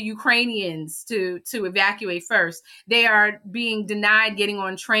for the Ukrainians to evacuate first. They are being denied getting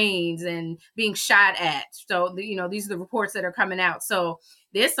on trains and being shot at. So these are the reports that are coming out. So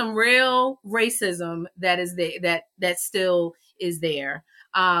there's some real racism that is there, that still is there.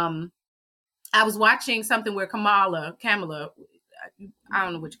 I was watching something where Kamala, I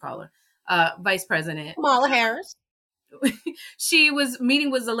don't know what you call her, Vice President Kamala Harris. She was meeting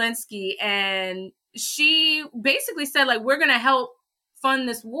with Zelensky, and she basically said, like, we're going to help fund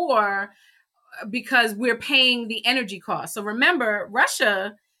this war because we're paying the energy costs. So remember,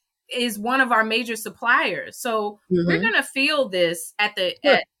 Russia is one of our major suppliers. So we're going to feel this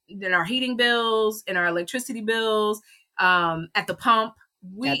in our heating bills, in our electricity bills, at the pump.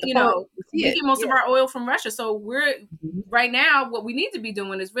 We get most of our oil from Russia. So we're right now, what we need to be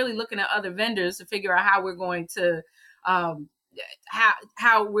doing is really looking at other vendors to figure out how we're going to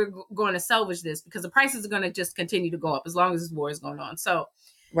how we're going to salvage this, because the prices are going to just continue to go up as long as this war is going on. So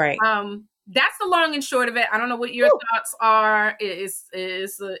that's the long and short of it. I don't know what your thoughts are. It's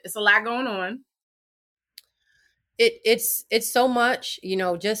a lot going on. It's so much,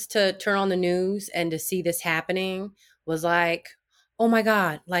 just to turn on the news and to see this happening was like, oh my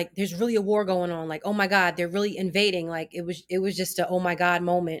God, like there's really a war going on. Like, oh my God, they're really invading. Like it was just a, oh my God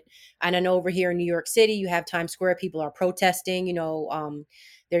moment. And I know over here in New York City, you have Times Square, people are protesting,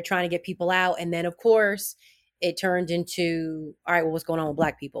 they're trying to get people out. And then of course it turned into, all right, well, what's going on with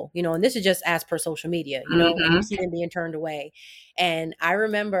Black people? And this is just as per social media, and you see them being turned away. And I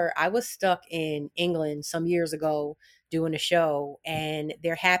remember I was stuck in England some years ago doing a show, and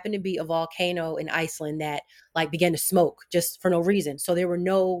there happened to be a volcano in Iceland that like began to smoke just for no reason. So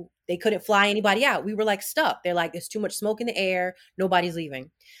they couldn't fly anybody out. We were like stuck. They're like, there's too much smoke in the air. Nobody's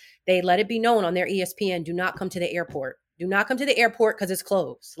leaving. They let it be known on their ESPN, do not come to the airport. Do not come to the airport because it's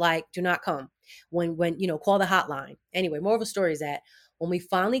closed. Like, do not come. When call the hotline. Anyway, more of a story is that when we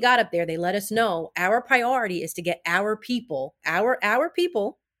finally got up there, they let us know our priority is to get our people out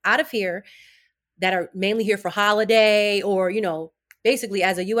of here that are mainly here for holiday or, basically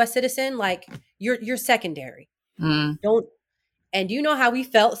as a U.S. citizen, like you're secondary. And you know how we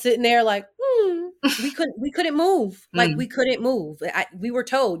felt sitting there like, we couldn't move. Like we couldn't move. We were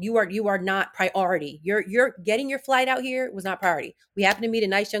told you are not priority. You're getting your flight out here was not priority. We happened to meet a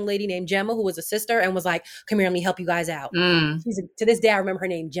nice young lady named Gemma who was a sister and was like, "Come here, let me help you guys out." To this day, I remember her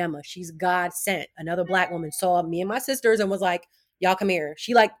name, Gemma. She's God sent. Another Black woman saw me and my sisters and was like, "Y'all come here."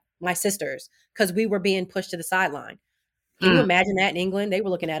 She like my sisters because we were being pushed to the sideline. Can you imagine that in England? They were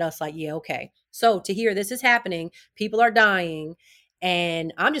looking at us like, yeah, okay. So to hear this is happening, people are dying,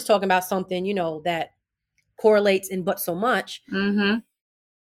 and I'm just talking about something, that correlates in but so much.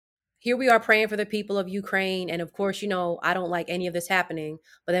 Here we are praying for the people of Ukraine. And of course, I don't like any of this happening.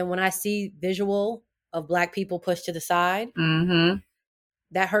 But then when I see visual of Black people pushed to the side,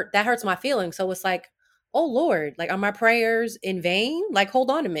 that hurts my feelings. So it's like, oh Lord, like, are my prayers in vain? Like,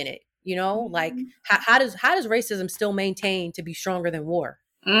 hold on a minute. Like how does racism still maintain to be stronger than war?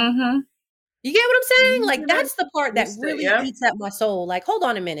 You get what I'm saying? Like, that's the part that really eats at my soul. Like, hold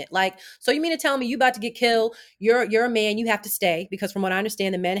on a minute. Like, so you mean to tell me you about to get killed? You're a man, you have to stay, because from what I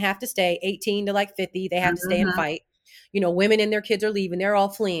understand, the men have to stay 18 to like 50. They have to stay and fight. Women and their kids are leaving. They're all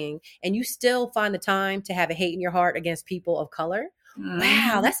fleeing. And you still find the time to have a hate in your heart against people of color.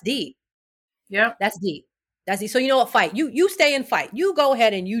 Wow, that's deep. Yeah. That's deep. So you know what? Fight. You stay and fight. You go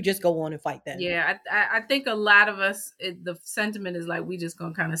ahead and you just go on and fight then. Yeah, I think a lot of us, the sentiment is like, we just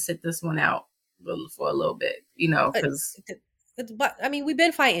gonna kind of sit this one out for a little bit, because. But I mean, we've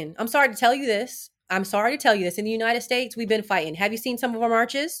been fighting. I'm sorry to tell you this. In the United States, we've been fighting. Have you seen some of our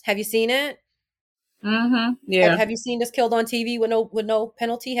marches? Have you seen it? Yeah. Have you seen us killed on TV with no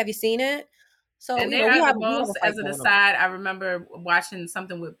penalty? Have you seen it? So and they are the most. As an aside, I remember watching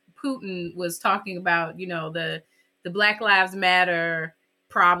something with Putin was talking about, the Black Lives Matter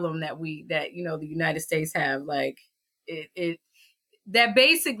problem that the United States have. Like it that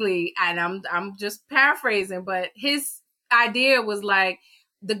basically, and I'm just paraphrasing, but his idea was like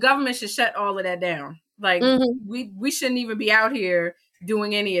the government should shut all of that down. Like we shouldn't even be out here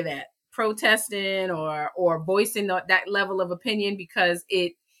doing any of that, protesting or voicing that level of opinion, because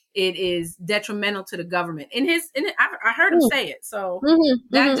it is detrimental to the government. I heard him say it. So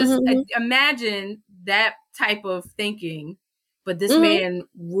imagine that type of thinking, but this man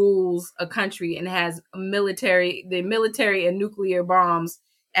rules a country and has the military and nuclear bombs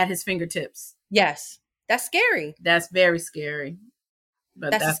at his fingertips. Yes. That's scary. That's very scary.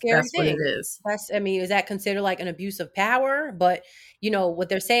 But that's a scary thing. What it is. Is that considered like an abuse of power? But what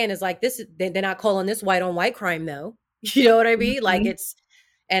they're saying is like this, they're not calling this white on white crime though. You know what I mean? Like it's,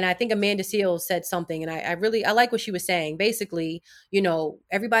 and I think Amanda Seales said something, and I like what she was saying. Basically,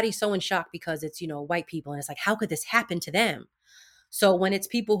 everybody's so in shock because it's, white people. And it's like, how could this happen to them? So when it's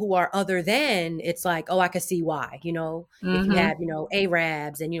people who are other than, it's like, oh, I can see why, if you have,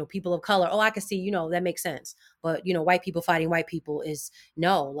 Arabs and, people of color, oh, I can see, that makes sense. But, white people fighting white people is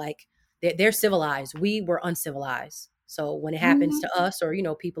no, like they're civilized. We were uncivilized. So when it happens to us or,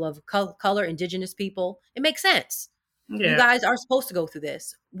 people of color, indigenous people, it makes sense. Yeah. You guys are supposed to go through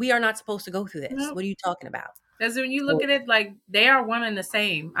this. We are not supposed to go through this. Nope. What are you talking about? Because when you look at it, like they are one and the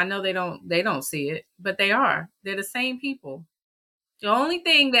same. I know they don't see it, but they are. They're the same people. The only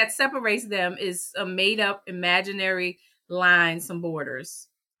thing that separates them is a made up imaginary line, some borders.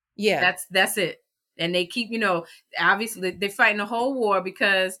 Yeah. That's it. And they keep, obviously they're fighting a whole war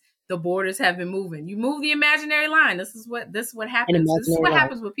because the borders have been moving. You move the imaginary line. This is what happens. This is what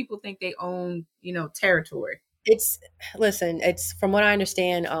happens when people think they own, territory. It's from what I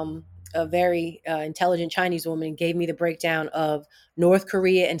understand, a very intelligent Chinese woman gave me the breakdown of North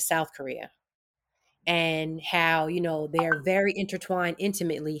Korea and South Korea and how, they're very intertwined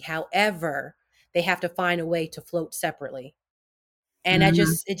intimately. However, they have to find a way to float separately. And it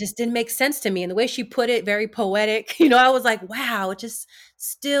just didn't make sense to me. And the way she put it, very poetic, I was like, wow, it just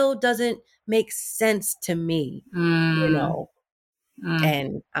still doesn't make sense to me,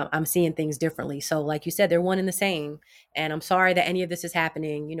 And I'm seeing things differently. So like you said, they're one and the same. And I'm sorry that any of this is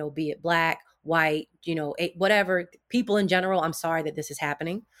happening, be it Black, white, whatever, people in general. I'm sorry that this is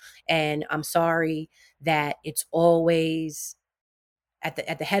happening. And I'm sorry that it's always at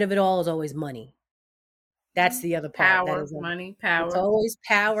the head of it all is always money. That's the other part. Power, money, power. It's always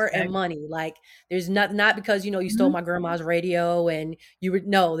power and money. Like there's not because, you stole my grandma's radio and you would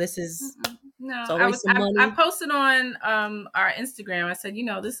know this is. No, I posted on our Instagram. I said,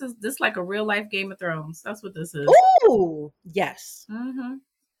 this is like a real life Game of Thrones. That's what this is. Ooh, yes.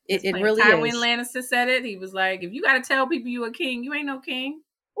 It really Tywin is. Lannister said it. He was like, if you got to tell people you a king, you ain't no king.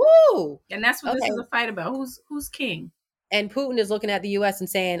 Ooh. And that's what this is a fight about. Who's king? And Putin is looking at the U.S. and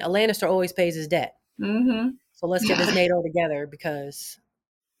saying, a Lannister always pays his debt. So let's get this NATO together because.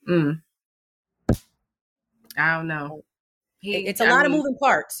 I don't know. It's a lot of moving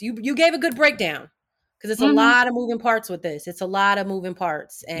parts. You gave a good breakdown because it's a lot of moving parts with this. It's a lot of moving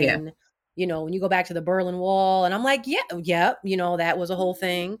parts. And, when you go back to the Berlin Wall and I'm like, yeah, that was a whole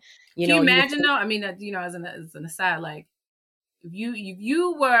thing. Can you imagine though? I mean, as an aside, like if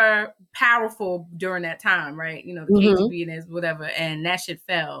you were powerful during that time, right? The KGB and whatever, and that shit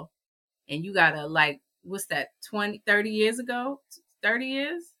fell and you got what's that, 20, 30 years ago? 30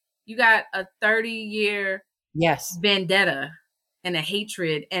 years? You got a 30-year vendetta and a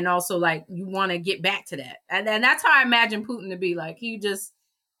hatred, and also you want to get back to that. And that's how I imagine Putin to be. Like he just,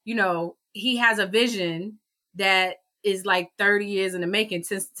 he has a vision that is 30 years in the making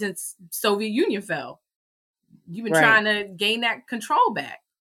since Soviet Union fell. You've been trying to gain that control back.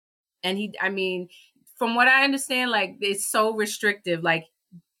 And from what I understand, it's so restrictive.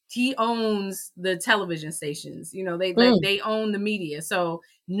 He owns the television stations, they own the media. So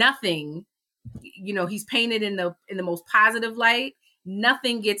nothing, he's painted in the most positive light.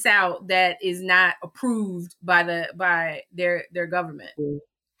 Nothing gets out that is not approved by their government.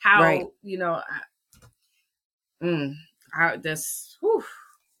 How,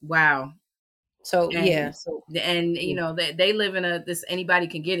 wow. So, and, and they live in this, anybody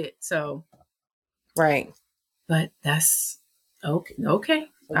can get it. So, right. But that's okay.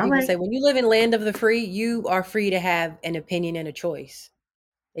 All right. Say when you live in land of the free, you are free to have an opinion and a choice.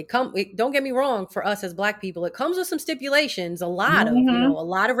 Don't get me wrong, for us as Black people, it comes with some stipulations, a lot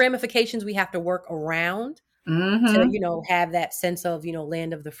of ramifications we have to work around to, have that sense of,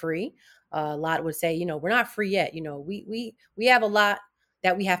 land of the free. A lot would say, we're not free yet. We have a lot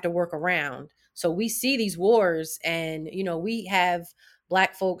that we have to work around. So we see these wars and, we have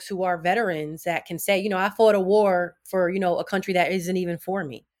Black folks who are veterans that can say, I fought a war for, a country that isn't even for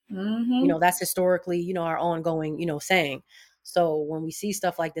me. That's historically, our ongoing, saying. So when we see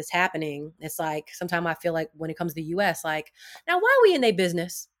stuff like this happening, it's sometimes I feel like when it comes to the U.S., now, why are we in their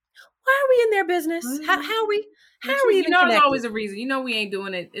business? Why are we in their business? How are we even connected? There's always a reason. We ain't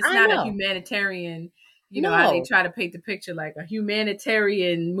doing it. It's not a humanitarian, how they try to paint the picture like a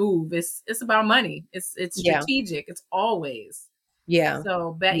humanitarian move. It's about money. It's strategic. It's always. Yeah.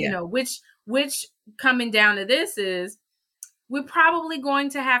 So, which coming down to this is, we're probably going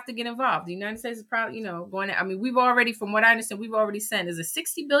to have to get involved. The United States is probably, going to, we've already, from what I understand, we've already sent, is it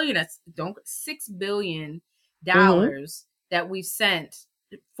 $6 billion that we've sent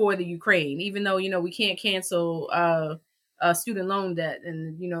for the Ukraine, even though, we can't cancel student loan debt.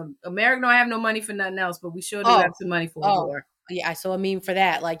 And, America don't have no money for nothing else, but we sure do have some money for a war. Yeah, so for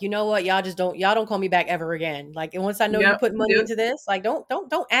that, what, y'all don't call me back ever again. And once I know you put money into this,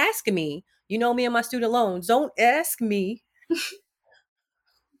 don't ask me. Me and my student loans. Don't ask me.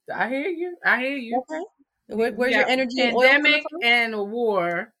 I hear you. Okay. Where's your energy? Pandemic and a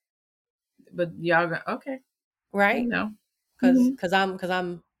war, but y'all go okay, right? Because I'm.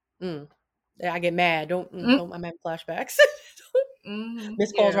 I get mad. Don't I'm having flashbacks.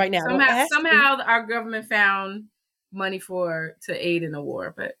 Missed calls right now. Somehow our government found money to aid in the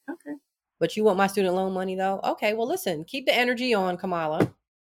war, but okay. But you want my student loan money though? Okay. Well, listen. Keep the energy on, Kamala.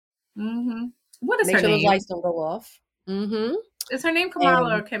 What is Make her sure name? those lights don't go off. Is her name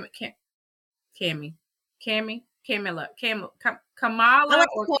Kamala or Cammy? Kamala I like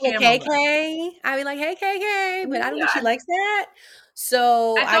or Kamala? KK. I be like, hey KK, but I don't think she likes that.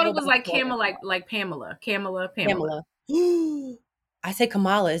 So I thought it was like Kamala, like Pamela. Kamala. I say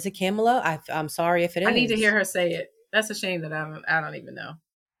Kamala. Is it Kamala? I'm sorry if it is. I need to hear her say it. That's a shame that I don't even know.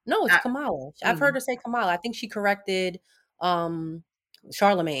 No, it's Kamala. I've heard her say Kamala. I think she corrected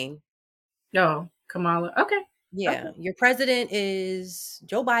Charlemagne. Oh, Kamala. Okay. Yeah. Okay. Your president is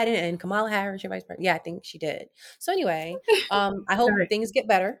Joe Biden and Kamala Harris, your vice president. Yeah, I think she did. So anyway, I hope things get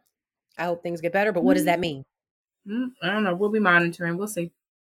better. But what does that mean? I don't know. We'll be monitoring. We'll see.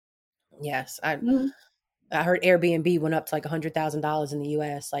 Yes. I heard Airbnb went up to $100,000 in the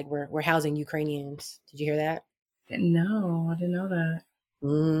US. We're housing Ukrainians. Did you hear that? No, I didn't know that.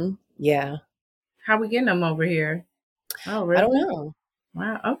 Yeah. How we getting them over here? Oh, really? I don't know.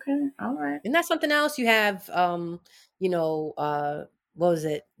 Wow. Okay. All right. And that's something else. You have, what was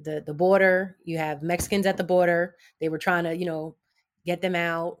it? The border. You have Mexicans at the border. They were trying to, get them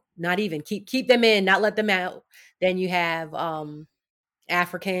out. Not even keep them in, not let them out. Then you have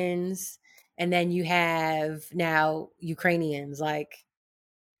Africans, and then you have now Ukrainians.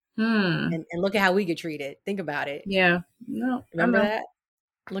 And look at how we get treated. Think about it. Yeah. No. Remember that?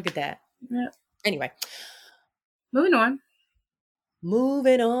 Look at that. Yeah. Anyway. Moving on.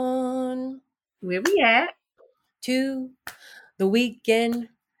 Where we at? To the weekend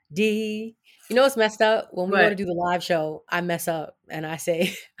defeat. You know what's messed up? When we go to But do the live show, I mess up and I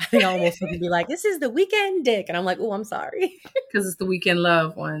say, I think I almost look and be like, this is the weekend dick. And I'm like, oh, I'm sorry. because it's the Weekend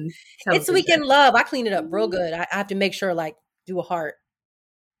Love on It's television. weekend love. I clean it up real good. I have to make sure, like, do a heart.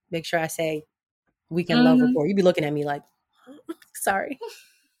 Make sure I say weekend love report. You be looking at me like, sorry.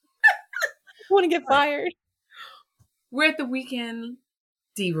 I want to get fired. We're at the Weekend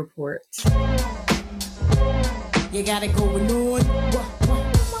D report. You got it going on.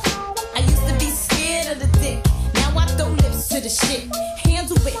 I used to be scared of the dick. Now I throw lips to the shit.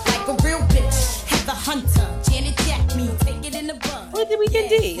 Handle it like a real bitch. Heather Hunter, Janet Jack me, take it in the bun. What did Weekend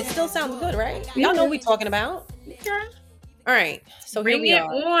D? It still sounds good, right? Y'all know what we talking about. Okay. All right. So Bring here it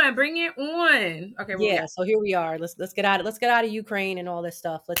we are. on. Bring it on. Okay. Yeah. So here we are. Let's get out of Ukraine and all this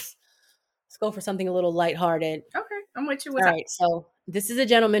stuff. Let's go for something a little lighthearted. Okay. I'm with you. All right. So this is a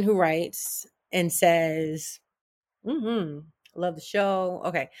gentleman who writes and says, love the show.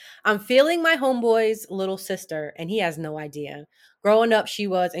 Okay. I'm feeling my homeboy's little sister, and he has no idea. Growing up, she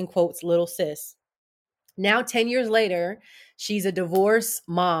was, in quotes, little sis. Now, 10 years later, she's a divorced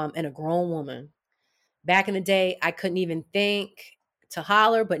mom and a grown woman. Back in the day, I couldn't even think to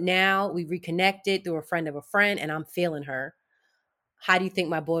holler, but now we reconnected through a friend of a friend, and I'm feeling her. How do you think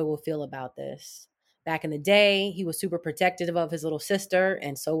my boy will feel about this? Back in the day, he was super protective of his little sister,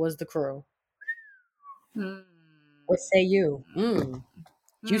 and so was the crew. What say you?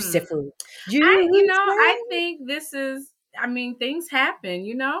 Juicy food. I think this is, things happen,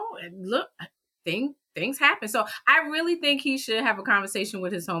 look, things happen. So I really think he should have a conversation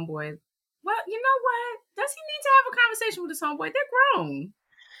with his homeboy. Well, you know what? Does he need to have a conversation with his homeboy? They're grown.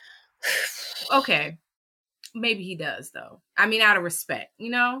 Okay. Maybe he does, though. Out of respect,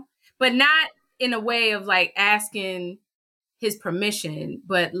 but not in a way of like asking his permission,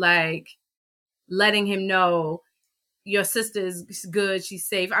 but like letting him know your sister is good, she's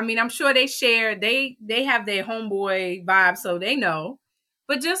safe. I'm sure they share, they have their homeboy vibe, so they know,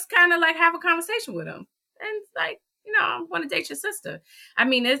 but just kind of like have a conversation with him and like, I want to date your sister.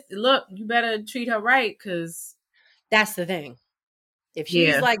 Look, you better treat her right, because that's the thing. If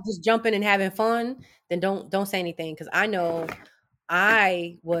she's like just jumping and having fun, then don't say anything, because I know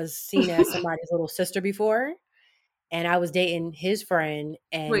I was seen as somebody's little sister before, and I was dating his friend.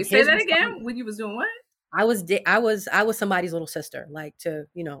 And wait, say that again. When you was doing what? I was somebody's little sister, like to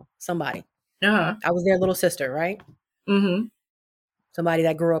somebody. I was their little sister, right? Mm-hmm. Somebody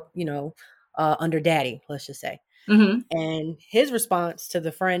that grew up, under daddy, let's just say. Mm-hmm. And his response to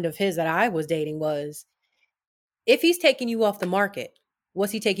the friend of his that I was dating was, if he's taking you off the market,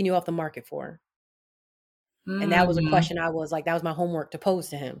 what's he taking you off the market for? Mm-hmm. And that was a question I was like, that was my homework to pose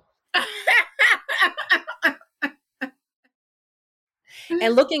to him.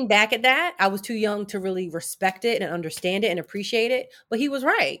 And looking back at that, I was too young to really respect it and understand it and appreciate it. But he was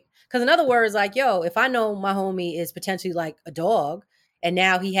right. Because in other words, like, yo, if I know my homie is potentially like a dog, and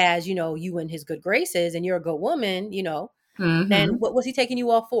now he has, you in his good graces, and you're a good woman, then what was he taking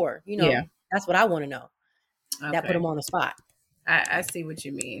you off for? That's what I want to know. Okay. That put him on the spot. I see what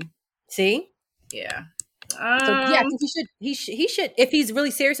you mean. See? Yeah. So yeah, I think he should, if he's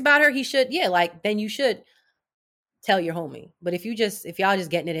really serious about her, he should, then you should tell your homie. But if y'all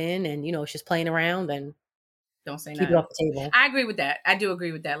just getting it in and, it's just playing around, then don't say keep it off the table. I agree with that. I do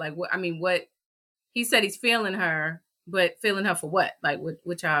agree with that. Like, what he said, he's feeling her, but feeling her for what? Like,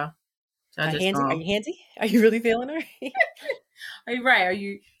 what y'all are you handsy? Are you really feeling her? Are you right? Are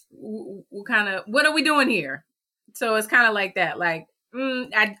you, what are we doing here? So it's kind of like that. Like,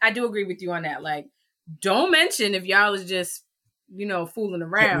 I do agree with you on that. Like, don't mention if y'all is just, fooling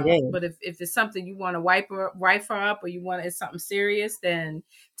around. Yeah. But if it's something you want to wipe her up, or it's something serious, then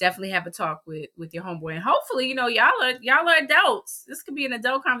definitely have a talk with your homeboy. And hopefully, y'all are adults. This could be an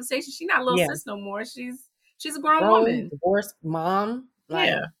adult conversation. She's not a little sis no more. She's a grown woman. Divorced mom.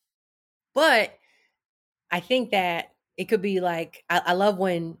 But I think that it could be like, I love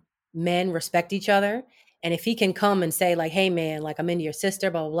when men respect each other. And if he can come and say like, hey man, like I'm into your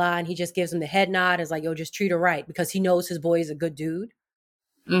sister, blah, blah, blah. And he just gives him the head nod, is like, yo, just treat her right, because he knows his boy is a good dude.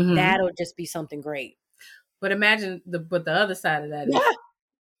 Mm-hmm. That'll just be something great. But imagine the other side of that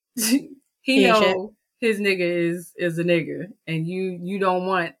is he know his nigga is a nigga, and you don't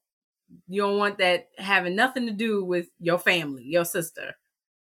want that having nothing to do with your family, your sister,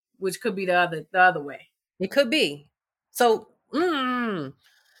 which could be the other way. It could be. So,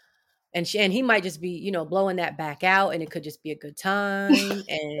 and he might just be, blowing that back out, and it could just be a good time.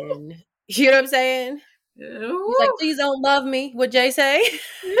 And you know what I'm saying? He's like, please don't love me. What Jay say?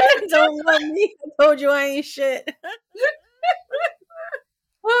 Don't love me. I told you I ain't shit.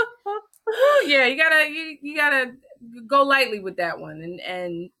 Yeah, you gotta go lightly with that one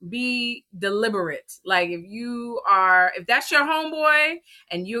and be deliberate. Like if that's your homeboy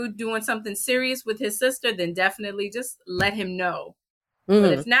and you're doing something serious with his sister, then definitely just let him know.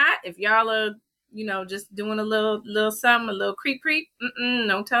 But if not, if y'all are, just doing a little something, a little creep,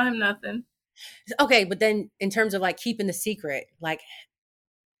 don't tell him nothing. Okay, but then in terms of like keeping the secret, like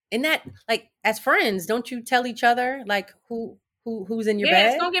in that, like as friends, don't you tell each other like who's in your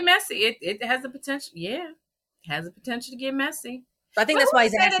bed? It's gonna get messy. It has the potential. Yeah, it has the potential to get messy. So I think that's why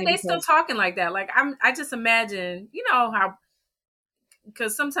he's asking. That they still talking like that. Like I just imagine, how,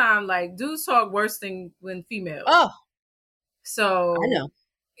 because sometimes like dudes talk worse than females. Oh, so I know.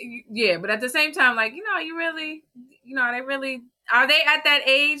 Yeah, but at the same time, like you really, are they at that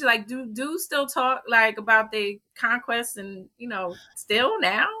age? Like, do still talk like about their conquests and still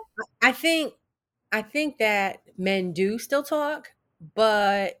now? I think that men do still talk,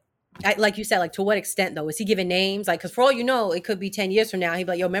 but like you said, like to what extent though? Is he giving names? Like, because for all you know, it could be 10 years from now. He'd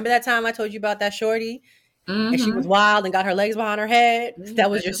be like, "Yo, remember that time I told you about that shorty, and she was wild and got her legs behind her head?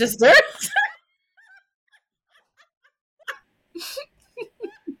 That was your sister."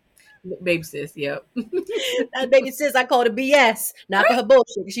 Baby sis, yep. That baby sis, I called her BS, not for her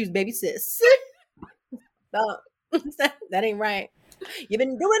bullshit. She was baby sis. No, that ain't right. You've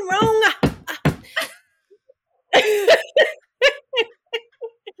been doing wrong.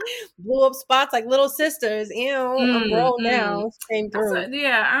 Blew up spots like little sisters. I'm grown now. Came through.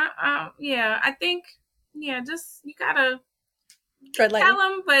 I think just you gotta tread lightly. Tell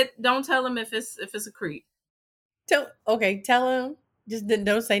him, but don't tell him if it's a creep. Tell him. Just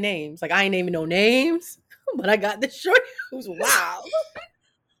don't say names. Like I ain't naming no names, but I got this shorty who's wild.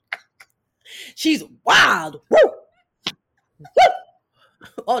 She's wild. Woo!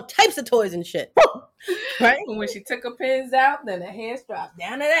 Woo! All types of toys and shit. Woo! Right? And when she took her pins out, then her hands dropped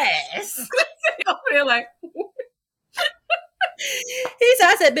down to the ass. Over there like.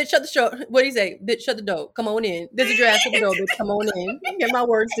 I said, bitch, shut the show. What do you say? Bitch, shut the door. Come on in. There's a draft. Shut the door, bitch. Come on in. Get my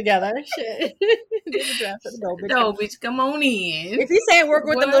words together. Shit. There's a draft. Shut the door, bitch. No, bitch, come on in. If he's saying work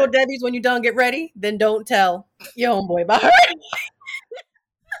with the little Debbies when you done get ready, then don't tell your homeboy about her.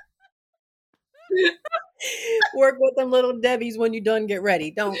 Work with them little Debbies when you done get ready.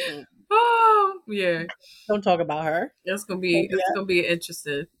 Don't. Oh, yeah. Don't talk about her. That's gonna be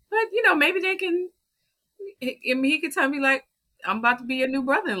interesting. But maybe they can. I mean, he could tell me like, I'm about to be your new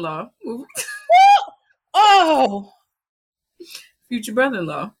brother-in-law. Oh, future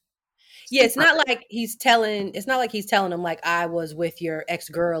brother-in-law. Yeah, it's not like he's telling him like I was with your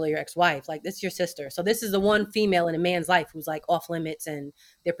ex-girl or your ex-wife. Like this is your sister. So this is the one female in a man's life who's like off limits and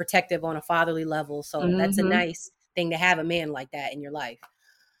they're protective on a fatherly level. So that's a nice thing to have a man like that in your life.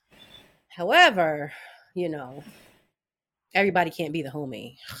 However, everybody can't be the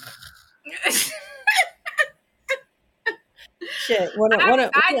homie. Shit.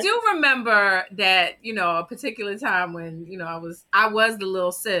 I do remember that, a particular time when, I was the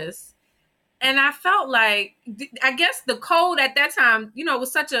little sis. And I felt like, I guess the code at that time, it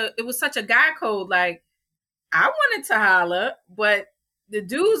was such a guy code. Like, I wanted to holler, but the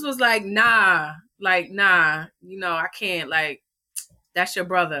dudes was like, nah, I can't. Like, that's your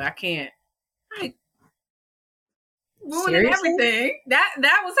brother. I can't. Like, ruining everything. That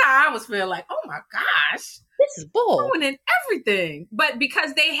was how I was feeling. Like, oh my gosh, this is bull. Ruining everything. But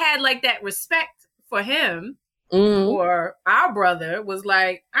because they had like that respect for him or our brother, was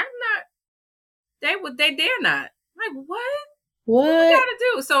like, I'm not. They dare not. Like, what? What we gotta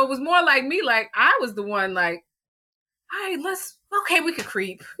do? So it was more like me, like I was the one like, all right, we could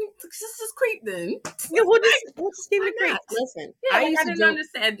creep. Let's just creep then. Yeah, we'll just give it a creep. Listen. Yeah, I didn't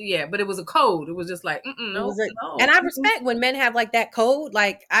understand. Yeah, but it was a code. It was just like, no. And I respect when men have like that code.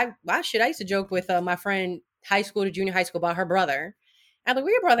 Like I used to joke with my friend high school to junior high school about her brother. I'm like,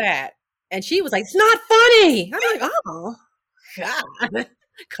 where your brother at? And she was like, it's not funny. I'm like, oh God.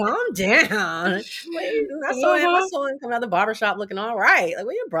 Calm down. I saw him coming out of the barbershop looking all right. Like,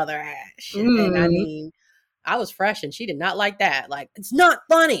 where your brother at? Shit. And I mean, I was fresh and she did not like that. Like, it's not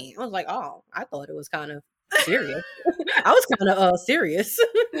funny. I was like, oh, I thought it was kind of serious. I was kind of serious.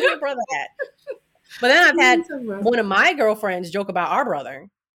 Where your brother at? But then I've had one of my girlfriends joke about our brother.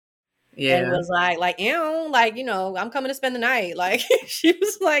 Yeah. And was like, I'm coming to spend the night. Like, she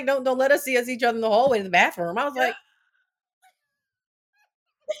was like, don't let us see each other in the hallway to the bathroom. I was like,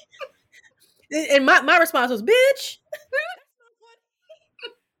 and my response was, bitch,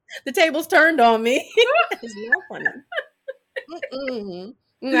 the tables turned on me. It's not funny.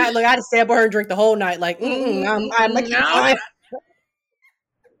 Look, I had to stay up with her and drink the whole night. Like, I'm like,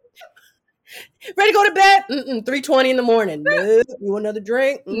 ready to go to bed? 3:20 in the morning. Nope. You want another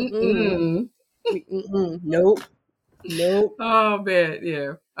drink? Nope. Nope. Oh man,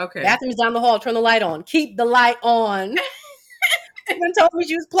 yeah. Okay. Bathroom's down the hall. Turn the light on. Keep the light on. Even told me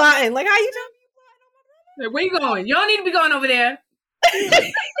she was plotting. Like, how you Where you going? You don't need to be going over there.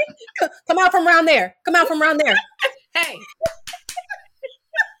 come out from around there? Come out from around there. Hey.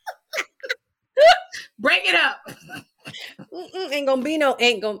 Break it up. Ain't gonna be no,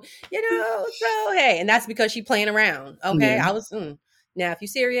 so hey, and that's because she playing around. Okay. Yeah. I was now if you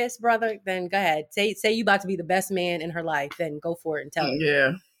serious, brother, then go ahead. Say you about to be the best man in her life, then go for it and tell her.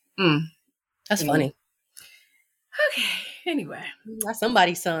 Yeah. That's funny. Okay. Anyway. That's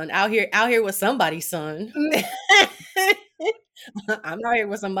somebody's son. Out here with somebody's son. I'm out here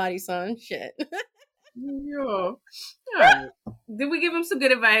with somebody's son. Shit. Yeah. All right. Did we give him some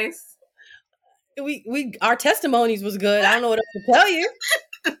good advice? We our testimonies was good. I don't know what else to tell you.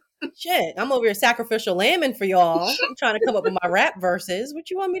 Shit, I'm over here sacrificial lambing for y'all. I'm trying to come up with my rap verses. What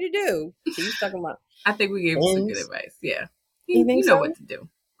you want me to do? She's talking about. I think we gave him some good advice. Yeah. You think know so? what to do.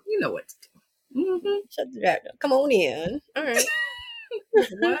 You know what to do. Mm-hmm. Shut that. Come on in. All right.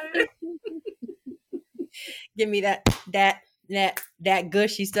 What? Give me that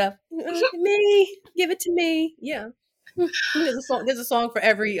gushy stuff. Me, give it to me. Yeah. There's a song for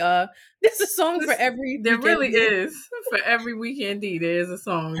every there weekend. Really is. For every weekendee, there is a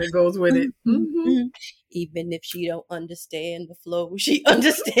song that goes with it. Mm-hmm. Even if she don't understand the flow, she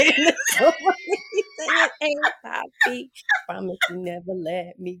understands the song. Hey, Poppy, promise you never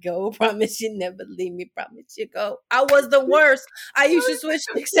let me go. Promise you never leave me. Promise you go. I was the worst. I used to switch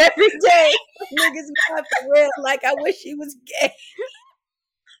chicks every day. Niggas got for real. Like I wish he was gay.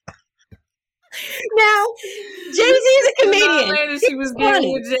 Now, Jay-Z's a comedian. Later she was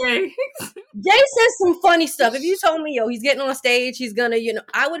getting with Jay. Jay says some funny stuff. If you told me, he's getting on stage, he's gonna,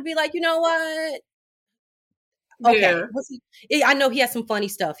 I would be like, you know what? Okay. Yeah. I know he has some funny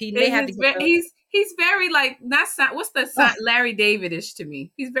stuff. He may have to. He's very like not. What's the Larry David-ish to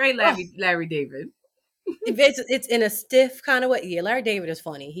me? He's very Larry David. It's in a stiff kind of way. Yeah, Larry David is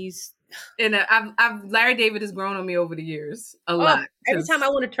funny. He's Larry David has grown on me over the years a lot. Every time I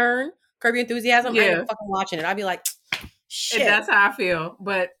want to turn Curb Your Enthusiasm, I ain't fucking watching it. I'd be like, shit. And that's how I feel.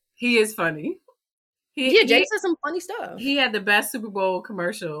 But he is funny. Jay says some funny stuff. He had the best Super Bowl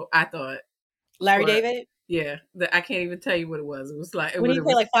commercial, I thought. Larry David? Yeah. I can't even tell you what it was. It was like when he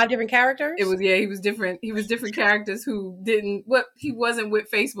played like 5 different characters? It was he was different. He was different characters who he wasn't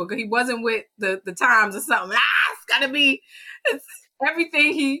with Facebook or he wasn't with the Times or something. It's gotta be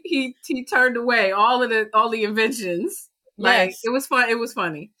everything he turned away, all the inventions. Like yes. It was fun. It was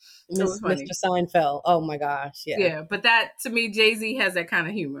funny. Mr. Seinfeld. Oh my gosh. Yeah. Yeah. But that to me, Jay-Z has that kind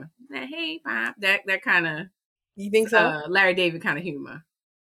of humor. That hey Pop. That kind of you think so? Larry David kind of humor.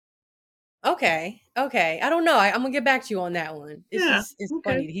 Okay. I don't know. I'm gonna get back to you on that one. It's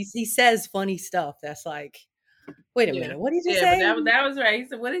funny. He says funny stuff. That's like, wait a minute. What did he say? That was right. He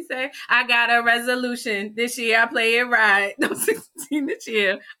said, what did he say? I got a resolution this year. I play it right. No, 16 this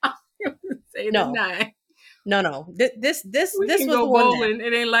year. I'm gonna say no. 9. No. This was the one. Bowling.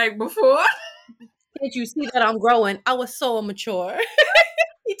 It ain't like before. Can't you see that I'm growing? I was so immature.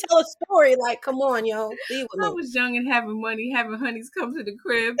 He tell a story like, come on, yo. I was young and having money, having honeys come to the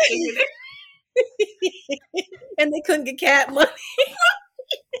crib. And they couldn't get cat money.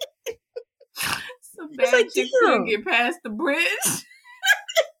 Some bad chicks couldn't get past the bridge.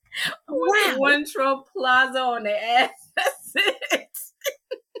 Wow. One Trump Plaza on their ass. That's it.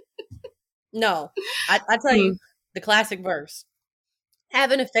 No, I tell you, the classic verse.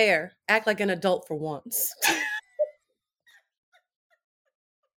 Have an affair. Act like an adult for once.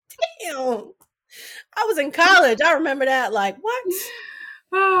 Damn. I was in college. I remember that. Like, what?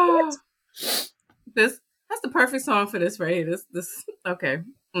 What? That's the perfect song for this right here. This okay.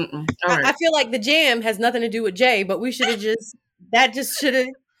 All right. I feel like the jam has nothing to do with Jay, but we should have should have.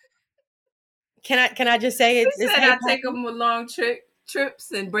 Can I just say it? He said I take them with long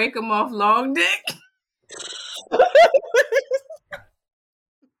trips and break them off long dick.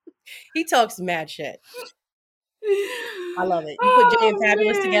 He talks mad shit. I love it. You put Jay and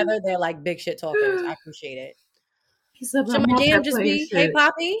Fabulous together, they're like big shit talkers. I appreciate it. Should my jam just be Hey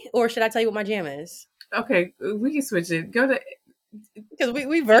Poppy, or should I tell you what my jam is? Okay, we can switch it. Go to because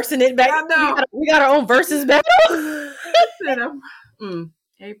we versing it back. I know. We got our own verses battle.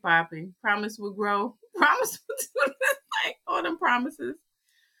 Hey Poppy, promise we'll grow. Promise we'll do this. Like all them promises.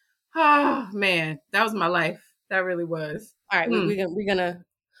 Oh man, that was my life. That really was. All right, we're gonna.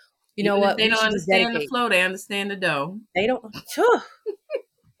 You know what? They don't understand the flow. They understand the dough. They don't.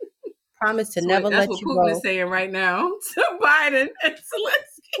 Promise to never let you go. That's what Putin is saying right now to Biden and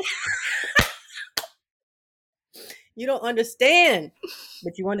Zelensky. You don't understand,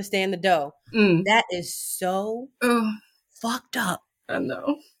 but you understand the dough. Mm. That is so Oh, fucked up. I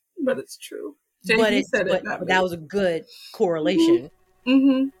know, but it's true. But JB said it, not but me. that was a good correlation.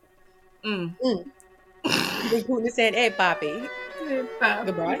 Mm-hmm. Mm. Big Putin said, "Hey, Poppy, Hey, Pop.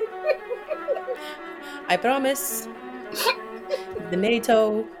 goodbye. I promise." The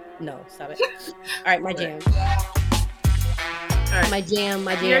NATO. No, stop it. All right, my jam. All right. My jam.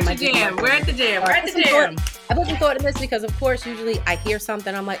 You're at the jam. We're at the jam. We're at the jam. I put some thought in this because, of course, usually I hear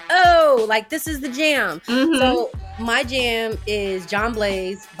something, I'm like, oh, like this is the jam. Mhm. So my jam is John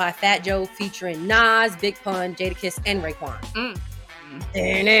Blaze by Fat Joe featuring Nas, Big Pun, Jadakiss, and Raekwon.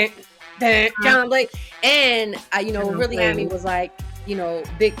 John Blaze. And what really had me was like,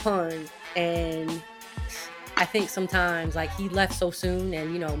 Big Pun. And I think sometimes like he left so soon,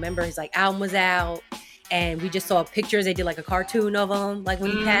 and remember his like album was out. And we just saw pictures. They did like a cartoon of him, like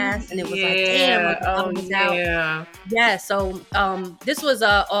when he passed, and it was like, damn, like the album was out. Yeah. So this was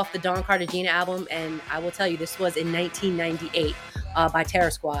off the Don Cartagena album, and I will tell you, this was in 1998 by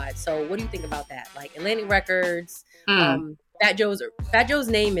Terror Squad. So what do you think about that? Like Atlantic Records. Fat Joe's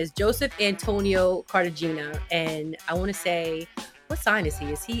name is Joseph Antonio Cartagena, and I want to say, what sign is he?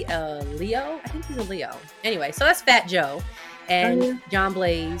 Is he a Leo? I think he's a Leo. Anyway, so that's Fat Joe. And John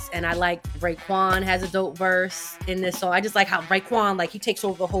Blaze, and I like Raekwon has a dope verse in this song. I just like how Raekwon, like he takes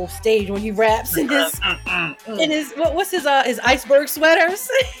over the whole stage when he raps in his what's his iceberg sweaters.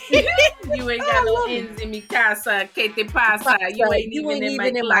 You ain't got no ends in mi casa, que te pasa? You ain't even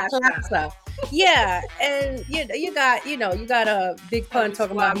in my casa. Yeah, and you got a Big Pun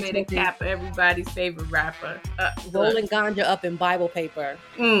talking about made a cap everybody's favorite rapper, rolling ganja up in Bible paper.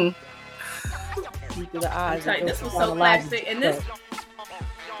 Through the eyes. This was so classic, and this,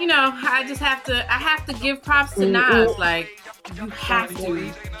 I have to give props to Nas. Like you have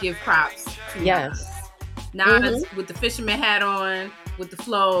to give props to Nas with the fisherman hat on, with the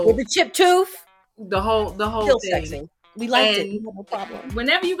flow, with the chip tooth, the whole still thing. Sexy. We liked it. We have no problem.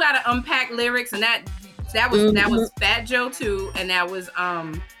 Whenever you got to unpack lyrics, and that was Fat Joe too, and that was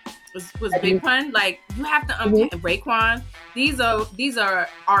Big Pun. Like you have to unpack Raekwon. These are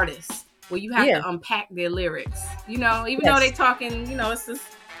artists. Where you have to unpack their lyrics, even though they talking,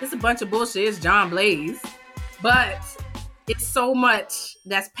 it's a bunch of bullshit. It's John Blaze, but it's so much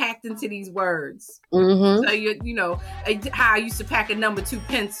that's packed into these words. So how I used to pack a number 2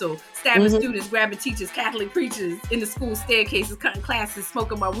 pencil, stabbing students, grabbing teachers, Catholic preachers in the school staircases, cutting classes,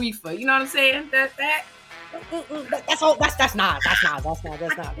 smoking my reefer. You know what I'm saying? That's not.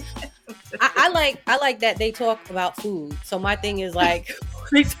 I like that they talk about food. So my thing is like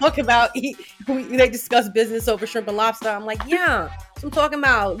they talk about they discuss business over shrimp and lobster. I'm like, yeah. So I'm talking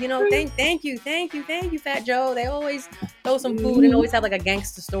about, thank you, Fat Joe. They always throw some food and always have like a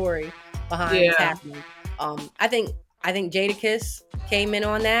gangster story behind what's happening. I think Jadakiss came in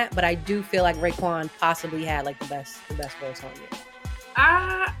on that, but I do feel like Raekwon possibly had like the best verse on it.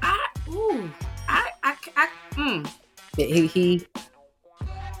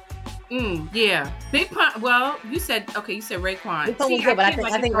 Yeah. Big Pun. Well, you said Raekwon. Big Pun was good, but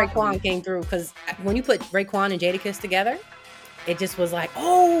I think Raekwon came through because when you put Raekwon and Jadakiss together, it just was like,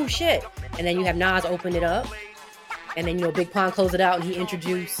 oh shit. And then you have Nas open it up, and then Big Pun closed it out, and he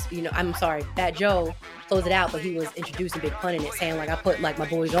introduced, I'm sorry, Fat Joe closed it out, but he was introducing Big Pun in it, saying like I put like my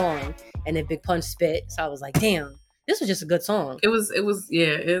boys on, and then Big Pun spit. So I was like, damn. This was just a good song. This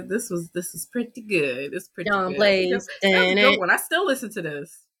is pretty good. It's pretty John good. Blaze. That's a good one. I still listen to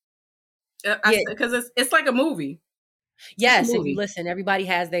this. Because it's like a movie. Yes, if you listen, everybody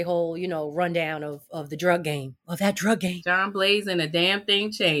has their whole, rundown of the drug game, of that drug game. John Blaze and a damn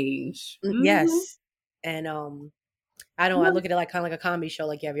thing change. Mm-hmm. Yes. And I look at it like kind of like a comedy show.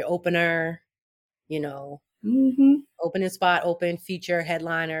 Like you have your opener, opening spot, open feature,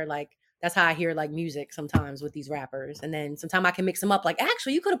 headliner, like that's how I hear like music sometimes with these rappers. And then sometimes I can mix them up. Like,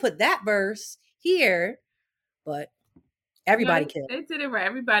 actually, you could have put that verse here, but everybody killed. They did it right.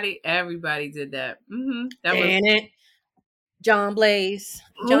 Everybody did that. Mm-hmm. That was John Blaze,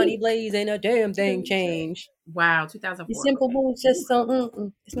 Johnny Blaze, ain't a damn thing changed. Wow, 2004. The simple moves, just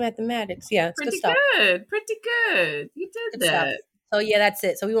so it's mathematics. Yeah, it's pretty good stuff. Pretty good. You did good that. Stuff. So yeah, that's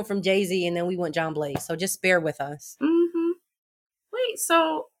it. So we went from Jay-Z and then we went John Blaze. So just bear with us. Mm-hmm. Wait,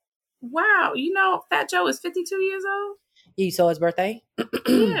 so wow, Fat Joe is 52 years old? You saw his birthday?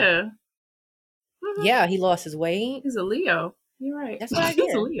 Yeah. Mm-hmm. Yeah, he lost his weight. He's a Leo. You're right. That's what I did.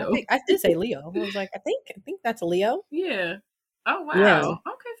 He's a Leo. I did say Leo. I was like, I think that's a Leo. Yeah. Oh wow. Yeah.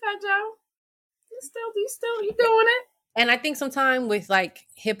 Okay, Fat Joe. You doing it? And I think sometimes with like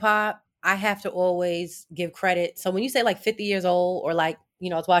hip hop, I have to always give credit. So when you say like 50 years old, or like,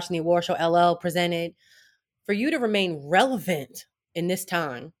 I was watching the award show LL presented for you to remain relevant in this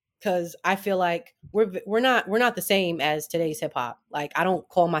time, because I feel like we're not the same as today's hip hop. Like, I don't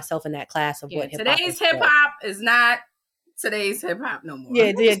call myself in that class of what hip hop today's hip hop is not today's hip hop no more.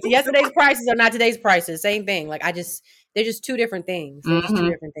 Yeah, yesterday's prices are not today's prices. Same thing. Like, they're just two different things. They're just two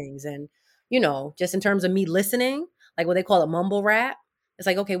different things. And, you know, just in terms of me listening, like what they call a mumble rap, it's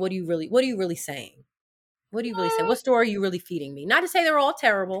like, okay, what are you really saying? What are you really saying? What story are you really feeding me? Not to say they're all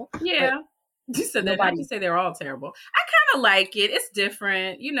terrible. Yeah. You said that. Not to say they're all terrible. I kind of like it. It's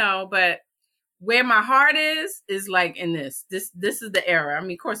different, you know, but where my heart is like in this is the era. I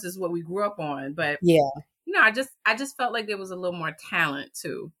mean, of course, this is what we grew up on, but yeah, you know, I just felt like there was a little more talent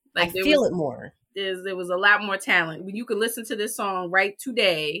too. Like, I feel it more. There was a lot more talent. When you could listen to this song right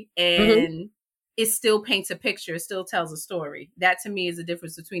today and it still paints a picture, it still tells a story. That to me is the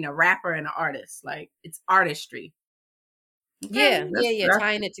difference between a rapper and an artist. Like, it's artistry. Okay, yeah.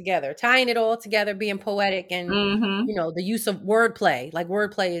 Tying it all together, being poetic, and you know, the use of wordplay. Like,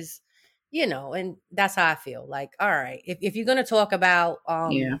 wordplay is, you know, and that's how I feel. Like, all right, if you're gonna talk about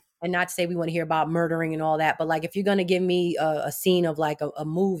and not to say we want to hear about murdering and all that, but like, if you're gonna give me a scene of like a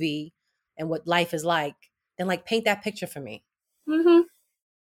movie and what life is like, then like paint that picture for me.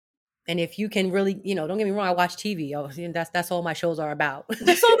 And if you can really, you know, don't get me wrong, I watch TV. Oh, that's all my shows are about.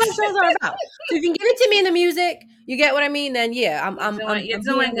 That's all my shows are about. So if you can give it to me in the music, you get what I mean? Then yeah, you're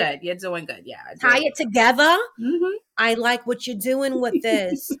doing good. You're doing good. Yeah. Tie it together. I like what you're doing with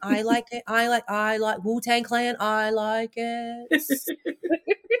this. I like it. I like Wu-Tang Clan. I like it.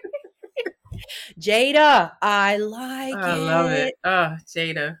 Jada, I like it. I love it. Oh,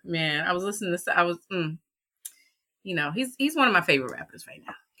 Jada, man. I was listening to you know, he's one of my favorite rappers right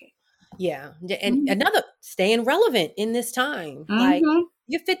now. Yeah. And another, staying relevant in this time. Like,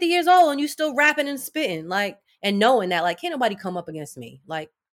 you're 50 years old and you still rapping and spitting, like, and knowing that, like, can't nobody come up against me.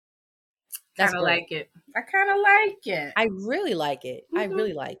 Like, that's kind of like it. I kind of like it. I really like it. I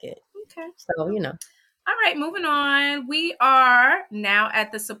really like it. Okay. So, you know. All right, moving on. We are now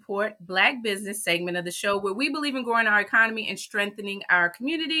at the Support Black Business segment of the show, where we believe in growing our economy and strengthening our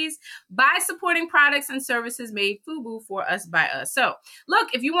communities by supporting products and services made FUBU for us by us. So,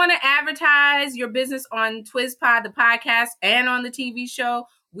 look, if you want to advertise your business on TwizPod, the podcast, and on the TV show,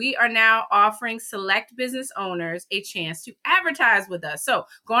 we are now offering select business owners a chance to advertise with us. So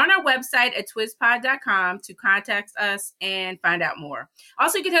go on our website at twizpod.com to contact us and find out more.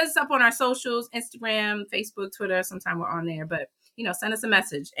 Also, you can hit us up on our socials, Instagram, Facebook, Twitter. Sometime we're on there, but, you know, send us a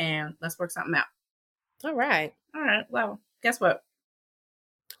message and let's work something out. All right. Well, guess what?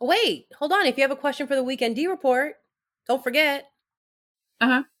 Wait, hold on. If you have a question for the Weekend D Report, don't forget.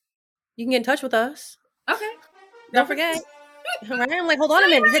 You can get in touch with us. Okay. Don't forget. Right? I'm like, hold on a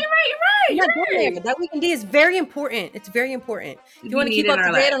minute. Right. That Weekend D is very important. It's very important. If you want to keep up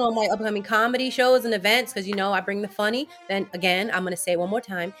to date on all my upcoming comedy shows and events, because, you know, I bring the funny, then again, I'm going to say it one more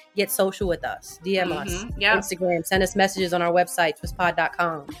time, get social with us. DM us. Instagram. Send us messages on our website,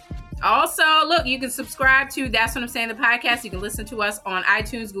 twizpod.com. Also, look, you can subscribe to That's What I'm Saying, the podcast. You can listen to us on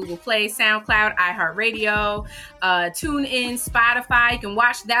iTunes, Google Play, SoundCloud, iHeartRadio, TuneIn, Spotify. You can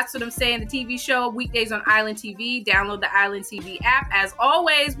watch That's What I'm Saying, the TV show, weekdays on Island TV. Download the Island TV app. As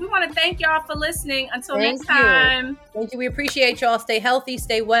always, we want to thank y'all for listening. Until next time. Thank you. We appreciate y'all. Stay healthy.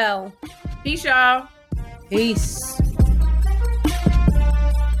 Stay well. Peace, y'all. Peace.